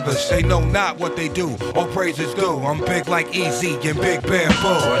forgive us. They know not what they do. All praises due. I'm big like Easy and Big Bamboo.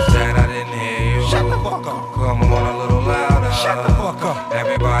 What's that? I didn't hear you. Shut the fuck up. Come on a little louder. Shut the fuck up.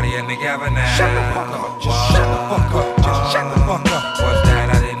 Everybody in together now. Shut the fuck up. Just shut the fuck up. Just shut the fuck up. What's that?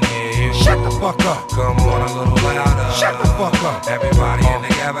 I didn't hear you. Shut the fuck up. Come on a little louder. Shut the fuck up. Everybody in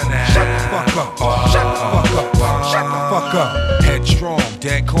together now. Shut the fuck up. Shut the fuck up. Shut the fuck up. Headstrong,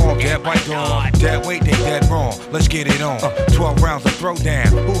 dead calm, dead bite on. Dead weight, they dead wrong. Let's get it on. 12 rounds of throwdown.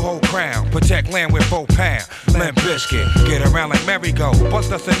 Who hold crown? Protect land with 4 pounds. Limp Biscuit. Get around like merry-go.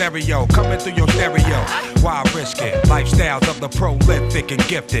 Bust a scenario. Coming through your stereo. Why risk it? Lifestyles of the prolific and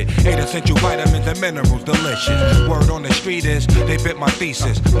gifted. 8 essential vitamins and minerals. Delicious. Word on the street is they bit my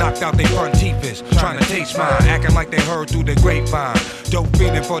thesis. Knocked out they front teethers. Trying to taste mine. Acting like they heard through the grapevine. Dope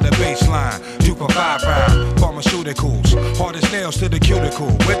feeding for the baseline. 2 for 5 round. Pharmaceuticals. Hardest nails to the cuticle.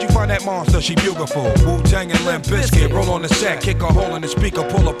 Where'd you find that monster? She beautiful. Wu-Tang and Limp Bizkit. Roll on the set. Kick a hole in the speaker.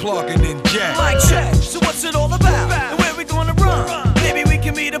 Pull a plug and then jack. Mic check. So what's it all about? And where we gonna run? Maybe we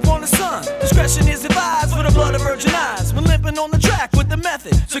can meet up on the sun. Discretion is advised for the blood of virgin eyes. We're limping on the track with the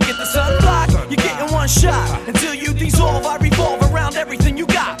method. So get the sunblock. You're getting one shot. Until you dissolve, I revolve around everything you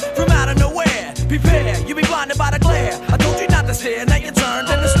got. From out of nowhere. Prepare. You be blinded by the glare. I told you not to stare. Now you're turned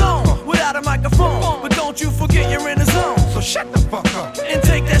into stone. Without a microphone. But don't you forget you're in the zone. So shut the fuck up. And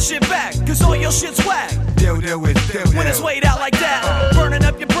take that shit back. Cause all your shit's whack. Deal with when it's weighed out like that, burning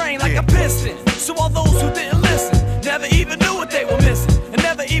up your brain like a piston. So all those who didn't listen never even knew what they were missing, and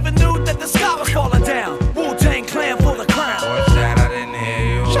never even knew that the sky was falling down. Wu-Tang Clan for the crown. What's that? I didn't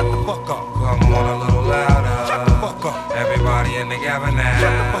hear you. Shut the fuck up. Come on a little louder. Shut the fuck up. Everybody in together now.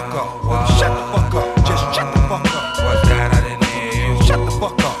 Shut the fuck up. Shut the fuck up. Just shut the fuck up. What's that? I didn't hear you. Shut the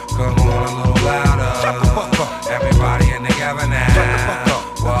fuck up. Come on a little louder. Shut the fuck up. Everybody in together now. Shut the fuck up.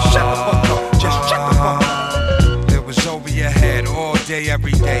 Shut the fuck up. Just shut the fuck up. Over your head all day,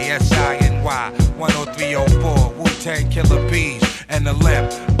 every day. S-I-N-Y 10304 Wu-Tang Killer Bees and the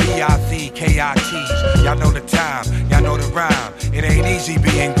Limp B-I-Z-K-I-T's. Y'all know the time, y'all know the rhyme. It ain't easy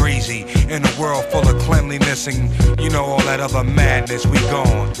being greasy in a world full of cleanliness and you know all that other madness. We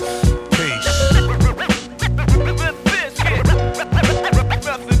gone. Peace.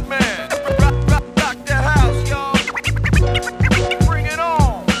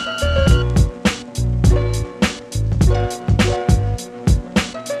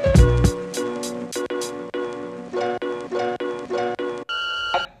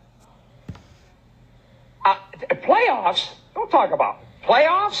 Playoffs? Don't talk about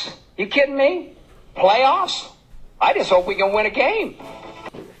playoffs. You kidding me? Playoffs? I just hope we can win a game.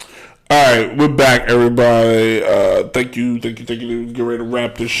 All right, we're back, everybody. Thank you. Get ready to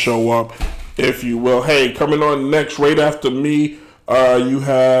wrap this show up, if you will. Hey, coming on next, right after me, you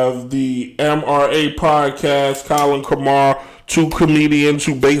have the MRA podcast. Colin Kamar, 2 comedians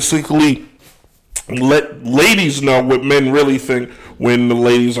who basically let ladies know what men really think when the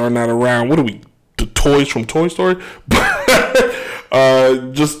ladies are not around. What are we? The toys from Toy Story?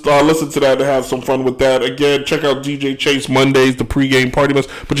 Just listen to that and have some fun with that. Again, check out DJ Chase Mondays, the pregame party mess.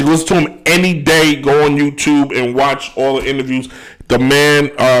 But you can listen to him any day. Go on YouTube and watch all the interviews. the man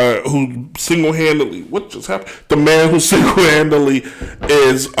who single-handedly, what just happened? The man who single-handedly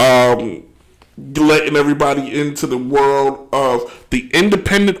is letting everybody into the world of the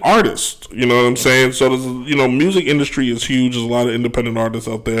independent artist. You know what I'm saying? So there's, music industry is huge. There's a lot of independent artists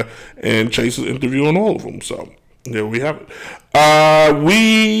out there, and Chase is interviewing all of them. So there we have it. I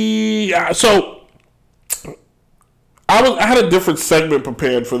had a different segment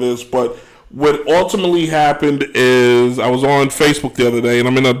prepared for this, but what ultimately happened is I was on Facebook the other day, and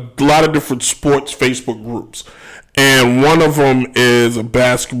I'm in a lot of different sports Facebook groups, and one of them is a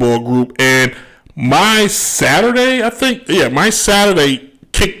basketball group, and my Saturday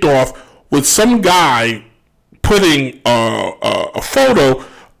kicked off with some guy putting a photo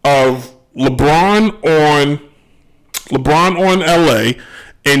of LeBron on LA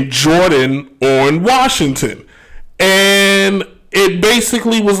and Jordan on Washington. And it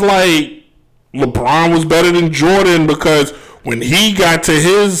basically was like LeBron was better than Jordan because when he got to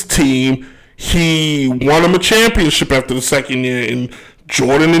his team, he won him a championship after the second year, and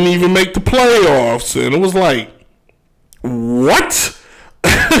Jordan didn't even make the playoffs. And it was like, what?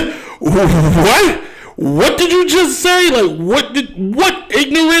 What did you just say? Like, what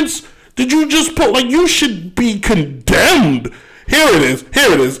ignorance did you just put? Like, you should be condemned. Here it is.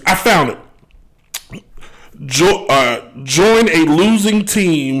 I found it. Joined a losing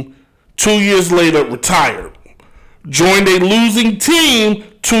team, 2 years later retired. Joined a losing team,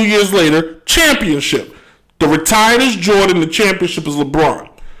 2 years later championship. The retired is Jordan, the championship is LeBron.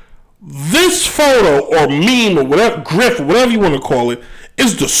 This photo or meme or whatever, GIF or whatever you want to call it,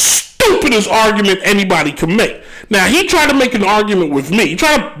 is the stupidest argument anybody can make. Now, he tried to make an argument with me. He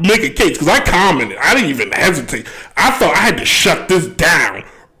tried to make a case because I commented. I didn't even hesitate. I thought I had to shut this down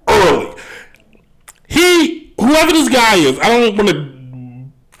early. Whoever this guy is, I don't want to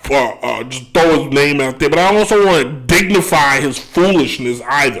just throw his name out there, but I also want to dignify his foolishness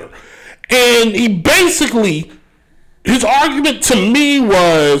either. And he basically, his argument to me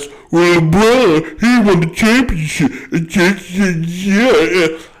was, well, LeBron, he won the championship. Yeah.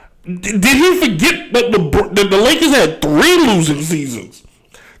 Did he forget that the Lakers had 3 losing seasons?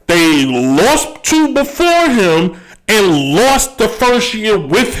 They lost 2 before him and lost the first year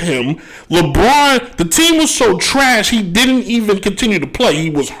with him. LeBron, the team was so trash, he didn't even continue to play. He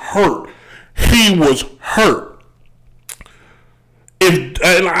was hurt. And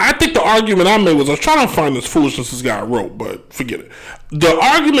I think the argument I made was, I was trying to find this foolishness this guy wrote, but forget it. The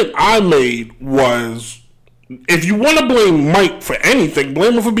argument I made was, if you want to blame Mike for anything,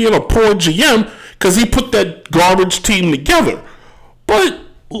 blame him for being a poor GM because he put that garbage team together. But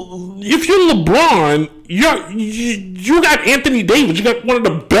if you're LeBron, you got Anthony Davis. You got one of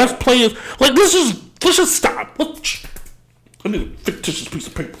the best players. Like, let's just stop. I need a fictitious piece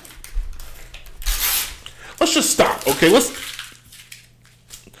of paper. Let's just stop, okay? Let's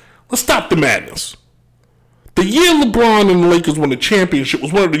stop the madness. The year LeBron and the Lakers won the championship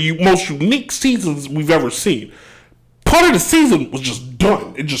was one of the most unique seasons we've ever seen. Part of the season was just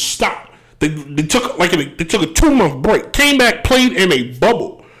done. It just stopped. They took a 2-month break, came back, played in a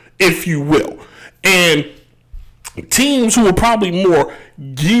bubble, if you will. And teams who were probably more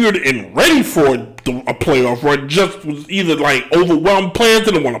geared and ready for a playoff run just was either like overwhelmed. Players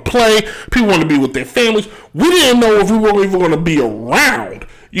didn't want to play. People want to be with their families. We didn't know if we were even going to be around.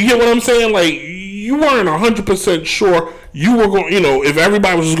 You get what I'm saying? Like, you weren't 100% sure you were going, if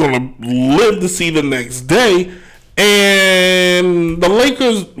everybody was just going to live to see the next day. And the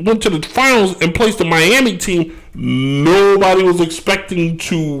Lakers went to the finals and placed the Miami team nobody was expecting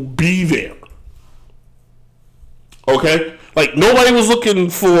to be there. Okay? Like, nobody was looking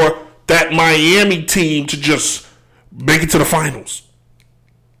for that Miami team to just make it to the finals.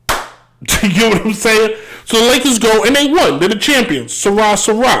 You get what I'm saying? So the Lakers go and they won. They're the champions.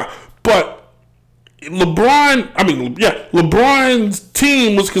 Sarah. But LeBron's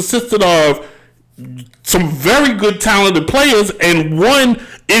team was consisted of some very good talented players and one,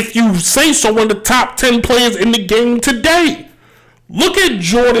 if you say so, one of the top 10 players in the game today. Look at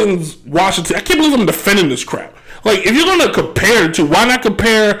Jordan's Washington. I can't believe I'm defending this crap. Like, if you're going to compare the two, why not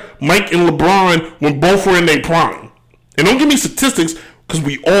compare Mike and LeBron when both were in their prime? And don't give me statistics, because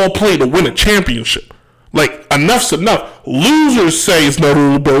we all play to win a championship. Like, enough's enough. Losers say it's not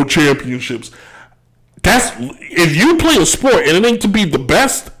all about championships. If you play a sport and it ain't to be the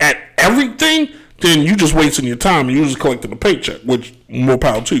best at everything, then you just wasting your time and you just collecting a paycheck, which, more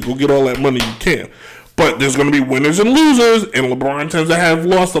power to you. Go get all that money you can. But there's going to be winners and losers, and LeBron tends to have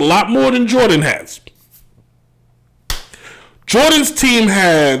lost a lot more than Jordan has. Jordan's team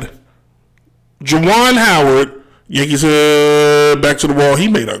had Juwan Howard, Yankees back to the wall. He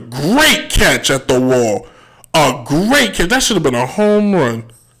made a great catch at the wall A great catch. That should have been a home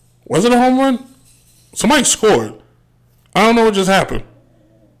run. Was it a home run? Somebody scored. I don't know what just happened.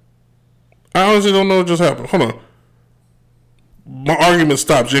 I honestly don't know what just happened. Hold on. My argument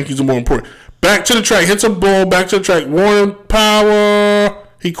stops. Yankees are more important. Back to the track. Hits a ball. Back to the track. Warren Power.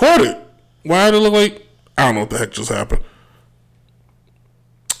 He caught it. Why did it look like? I don't know what the heck just happened.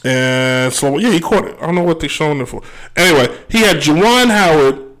 And so, yeah, he caught it. I don't know what they're showing it for. Anyway, he had Juwan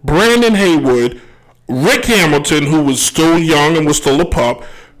Howard, Brandon Haywood, Rick Hamilton, who was still young and was still a pup,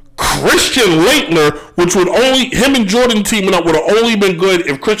 Christian Laettner, which would only, him and Jordan teaming up would have only been good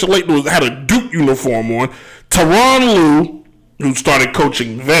if Christian Laettner had a Duke uniform on, Tyronn Lue, who started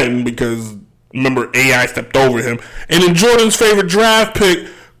coaching then because, remember, AI stepped over him, and then Jordan's favorite draft pick,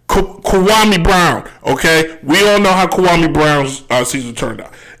 Kwame Brown, okay? We all know how Kwame Brown's season turned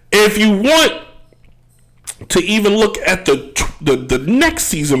out. If you want to even look at the next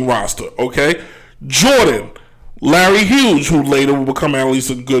season roster, okay? Jordan, Larry Hughes, who later will become at least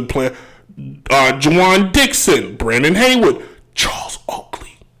a good player, Juwan Dixon, Brandon Haywood, Charles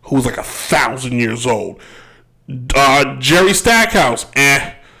Oakley, who was like 1,000 years old, Jerry Stackhouse,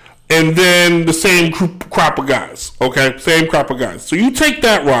 and then the same crop of guys, okay? Same crop of guys. So you take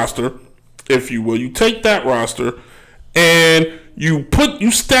that roster, if you will, and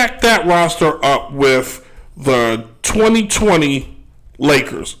you stack that roster up with the 2020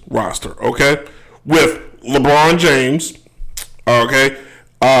 Lakers roster, okay? With LeBron James, okay?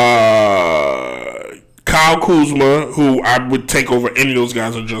 Kyle Kuzma, who I would take over any of those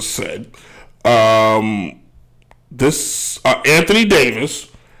guys I just said. Anthony Davis,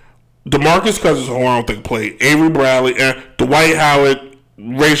 DeMarcus Cousins, who I don't think played, Avery Bradley, and Dwight Howard,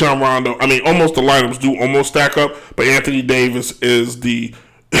 Rajon Rondo. I mean, almost the lineups do almost stack up, but Anthony Davis is the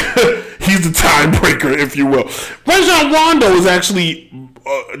he's the tiebreaker, if you will. Rajon Rondo is actually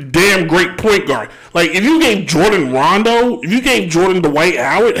a damn great point guard. Like, if you gave Jordan Rondo, if you gave Jordan Dwight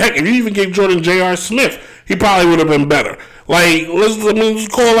Howard, heck, if you even gave Jordan J.R. Smith, he probably would have been better. Like, let's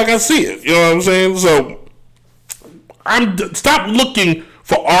call it like I see it. You know what I'm saying? So, stop looking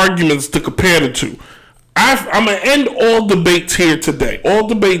for arguments to compare the two. I'm going to end all debates here today. All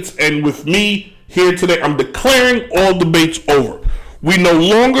debates end with me here today. I'm declaring all debates over. We no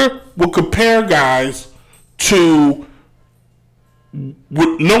longer will compare guys to...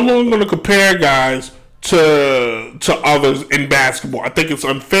 We're no longer going to compare guys to others in basketball. I think it's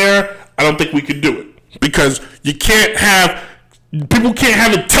unfair. I don't think we can do it. Because you can't have... People can't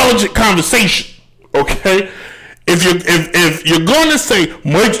have intelligent conversation. Okay? If you're going to say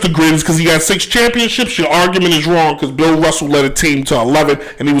Mike's the greatest because he got 6 championships, your argument is wrong because Bill Russell led a team to 11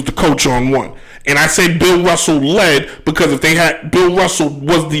 and he was the coach on 1. And I say Bill Russell led because Bill Russell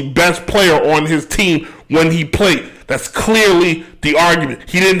was the best player on his team when he played. That's clearly the argument.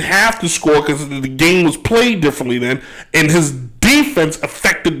 He didn't have to score because the game was played differently then, and his defense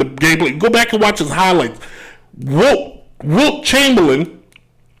affected the gameplay. Go back and watch his highlights. Wilt Chamberlain,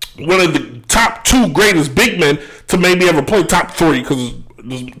 one of the top 2 greatest big men to maybe ever play, top 3, because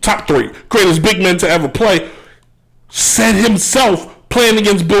top 3 greatest big men to ever play, said himself playing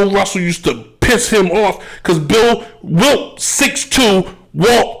against Bill Russell used to piss him off because Wilt 6'2",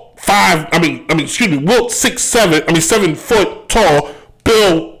 Wilt 6'7", 7 foot tall,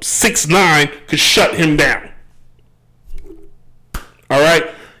 Bill 6'9", could shut him down. All right.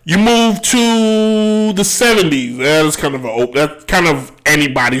 You move to the 70s. That's kind of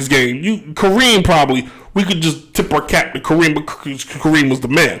anybody's game. Kareem probably, we could just tip our cap to Kareem because Kareem was the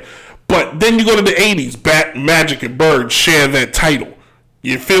man. But then you go to the 80s. Magic and Bird share that title.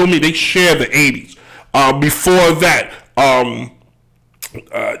 You feel me? They share the 80s. Before that,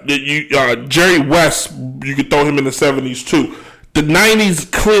 Jerry West, you could throw him in the 70s too. The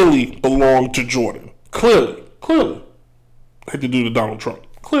 90s clearly belonged to Jordan. Clearly. I had to do the Donald Trump.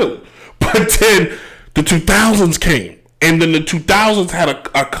 Clearly. But then the 2000s came. And then the 2000s had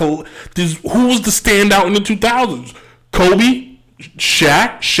who was the standout in the 2000s? Kobe,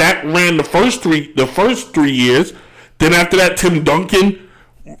 Shaq. Shaq ran the first three years. Then after that, Tim Duncan.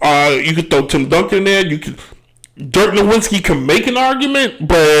 You could throw Tim Duncan in there. Dirk Nowitzki can make an argument,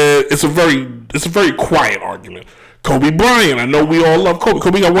 but it's a very quiet argument. Kobe Bryant, I know we all love Kobe.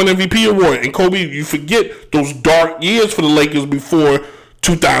 Kobe got 1 MVP award, and Kobe, you forget those dark years for the Lakers before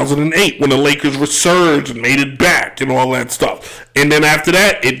 2008 when the Lakers resurged and made it back and all that stuff. And then after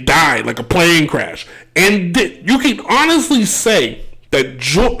that, it died like a plane crash. And you can honestly say that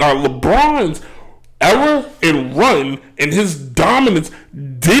LeBron's era and run and his dominance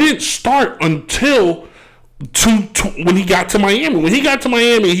didn't start until when he got to Miami. When he got to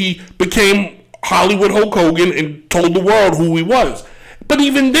Miami, he became Hollywood Hulk Hogan and told the world who he was. But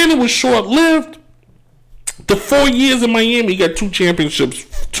even then, it was short-lived The 4 years in Miami, he got 2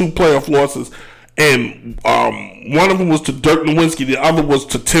 championships, 2 playoff losses, and one of them was to Dirk Nowitzki, the other was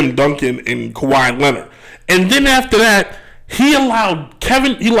to Tim Duncan and Kawhi Leonard. And then after that, he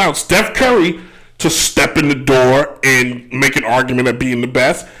allowed Steph Curry to step in the door and make an argument at being the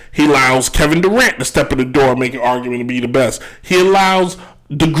best. He allows Kevin Durant to step in the door and make an argument to be the best. He allows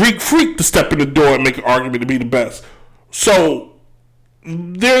the Greek Freak to step in the door and make an argument to be the best. So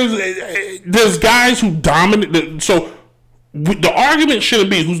there's guys who dominate. So the argument shouldn't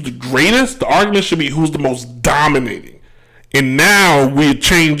be who's the greatest. The argument should be who's the most dominating. And now we're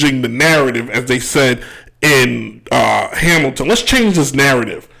changing the narrative, as they said in Hamilton. Let's change this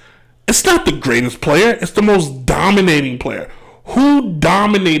narrative. It's not the greatest player. It's the most dominating player. Who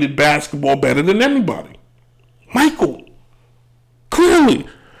dominated basketball better than anybody? Michael. Clearly.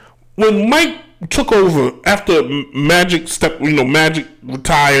 When Mike took over after Magic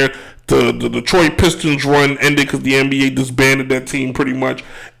retired, the Detroit Pistons run ended because the NBA disbanded that team pretty much,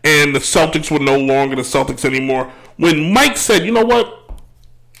 and the Celtics were no longer the Celtics anymore. When Mike said, you know what?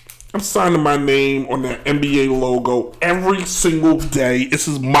 I'm signing my name on that NBA logo every single day. This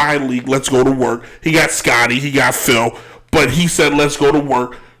is my league. Let's go to work. He got Scotty. He got Phil. But he said, let's go to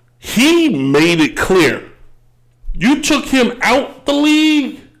work. He made it clear. You took him out the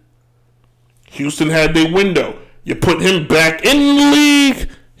league. Houston had their window. You put him back in the league.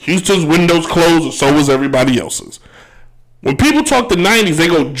 Houston's window's closed, and so was everybody else's. When people talk the 90s, they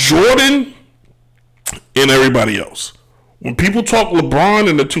go Jordan and everybody else. When people talk LeBron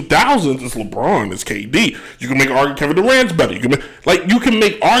in the 2000s, it's LeBron, it's KD. You can make an argument Kevin Durant's better. You can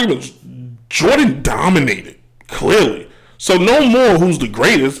make arguments. Jordan dominated, clearly. So no more who's the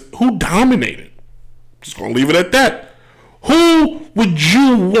greatest, who dominated. Just gonna leave it at that. Who would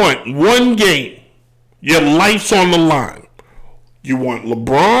you want one game? Your life's on the line. You want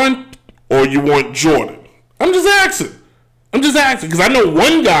LeBron or you want Jordan? I'm just asking because I know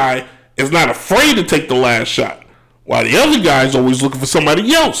one guy is not afraid to take the last shot, while the other guy is always looking for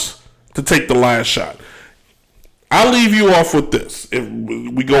somebody else to take the last shot. I'll leave you off with this. If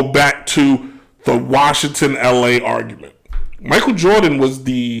we go back to the Washington-LA argument, Michael Jordan was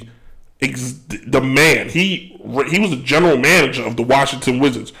the man. He was the general manager of the Washington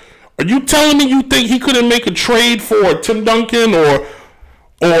Wizards. Are you telling me you think he couldn't make a trade for Tim Duncan or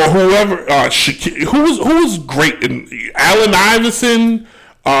whoever? Who was great? Allen Iverson,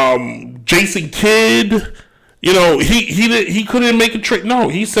 Jason Kidd. You know, he couldn't make a trade. No,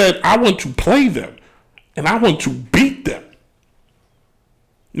 he said, I want to play them and I want to beat them.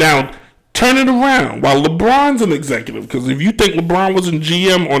 Now, turn it around. While LeBron's an executive, because if you think LeBron was in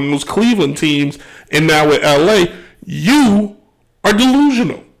GM on those Cleveland teams and now with LA, you are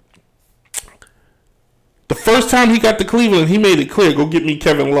delusional. The first time he got to Cleveland, he made it clear, go get me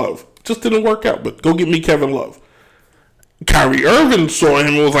Kevin Love. Just didn't work out, but go get me Kevin Love. Kyrie Irving saw him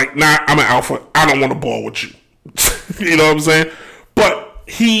and was like, nah, I'm an alpha. I don't want to ball with you. You know what I'm saying? But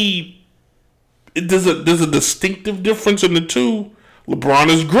there's a distinctive difference in the two. LeBron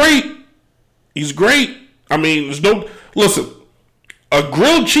is great. He's great. I mean, listen, a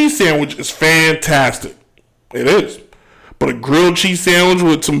grilled cheese sandwich is fantastic. It is. But a grilled cheese sandwich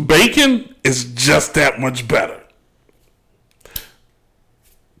with some bacon is just that much better.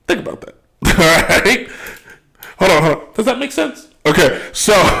 Think about that. All right? Hold on. Does that make sense? Okay,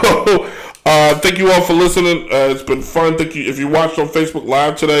 so thank you all for listening. It's been fun. Thank you if you watched on Facebook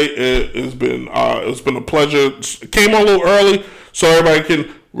Live today. It's been a pleasure. It came on a little early so everybody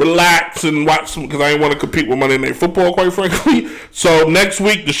can relax and watch some, because I didn't want to compete with Monday Night Football, quite frankly. So next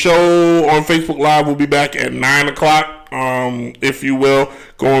week the show on Facebook Live will be back at 9 o'clock, if you will,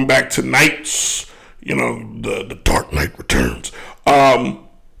 going back to nights. You know, the Dark Knight returns.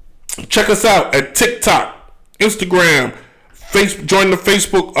 Check us out at TikTok, Instagram, join the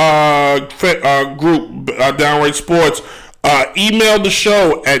Facebook group, Downright Sports. Email the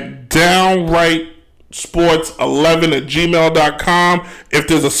show at downrightsports11@gmail.com. If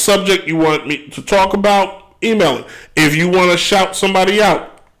there's a subject you want me to talk about, email it. If you want to shout somebody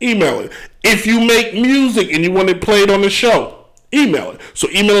out, email it. If you make music and you want it played on the show, email it. So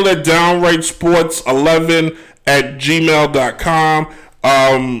email it at downrightsports11@gmail.com.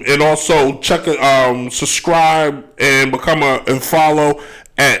 And also check subscribe and and follow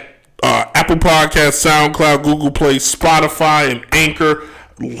at Apple Podcasts, SoundCloud, Google Play, Spotify, and Anchor.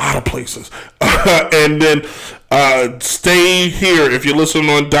 A lot of places. And then stay here. If you're listening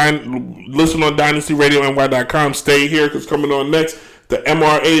on DynastyRadioNY.com, stay here, because coming on next, the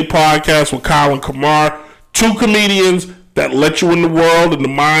MRA podcast with Kyle and Kamar. 2 comedians that let you in the world and the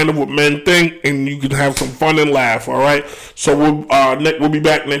mind of what men think, and you can have some fun and laugh, all right? So we'll be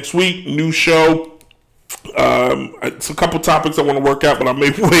back next week. New show. It's a couple topics I want to work out, but I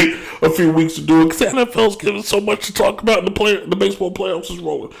may wait a few weeks to do it because the NFL's giving so much to talk about, and the baseball playoffs is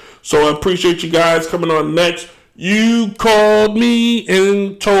rolling. So I appreciate you guys coming on next. You called me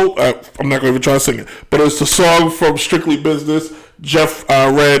and told... I'm not going to even try to sing it, but it's the song from Strictly Business. Jeff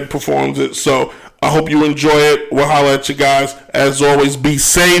Red performs it, so I hope you enjoy it. We'll holler at you guys. As always, be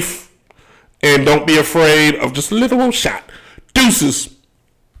safe and don't be afraid of just a little old shot. Deuces.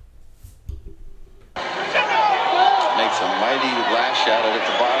 Makes a mighty lash out at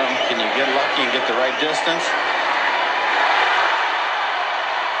the bottom. Can you get lucky and get the right distance?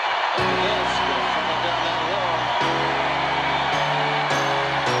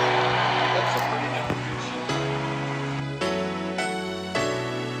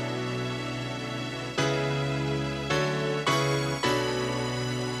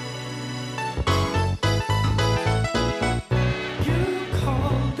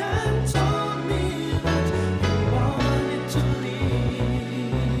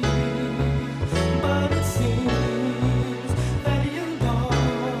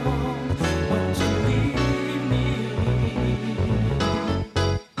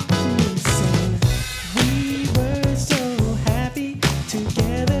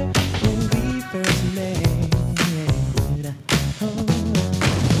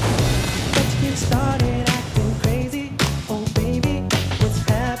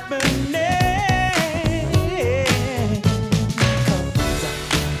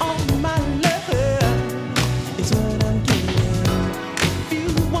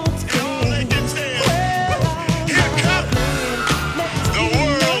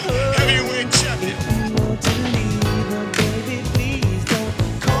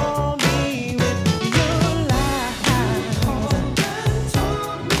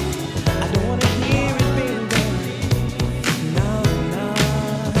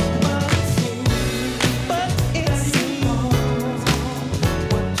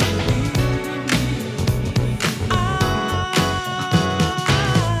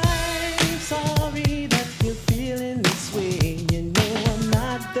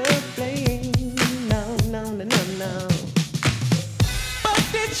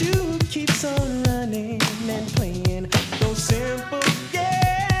 Keeps on running and playing those simple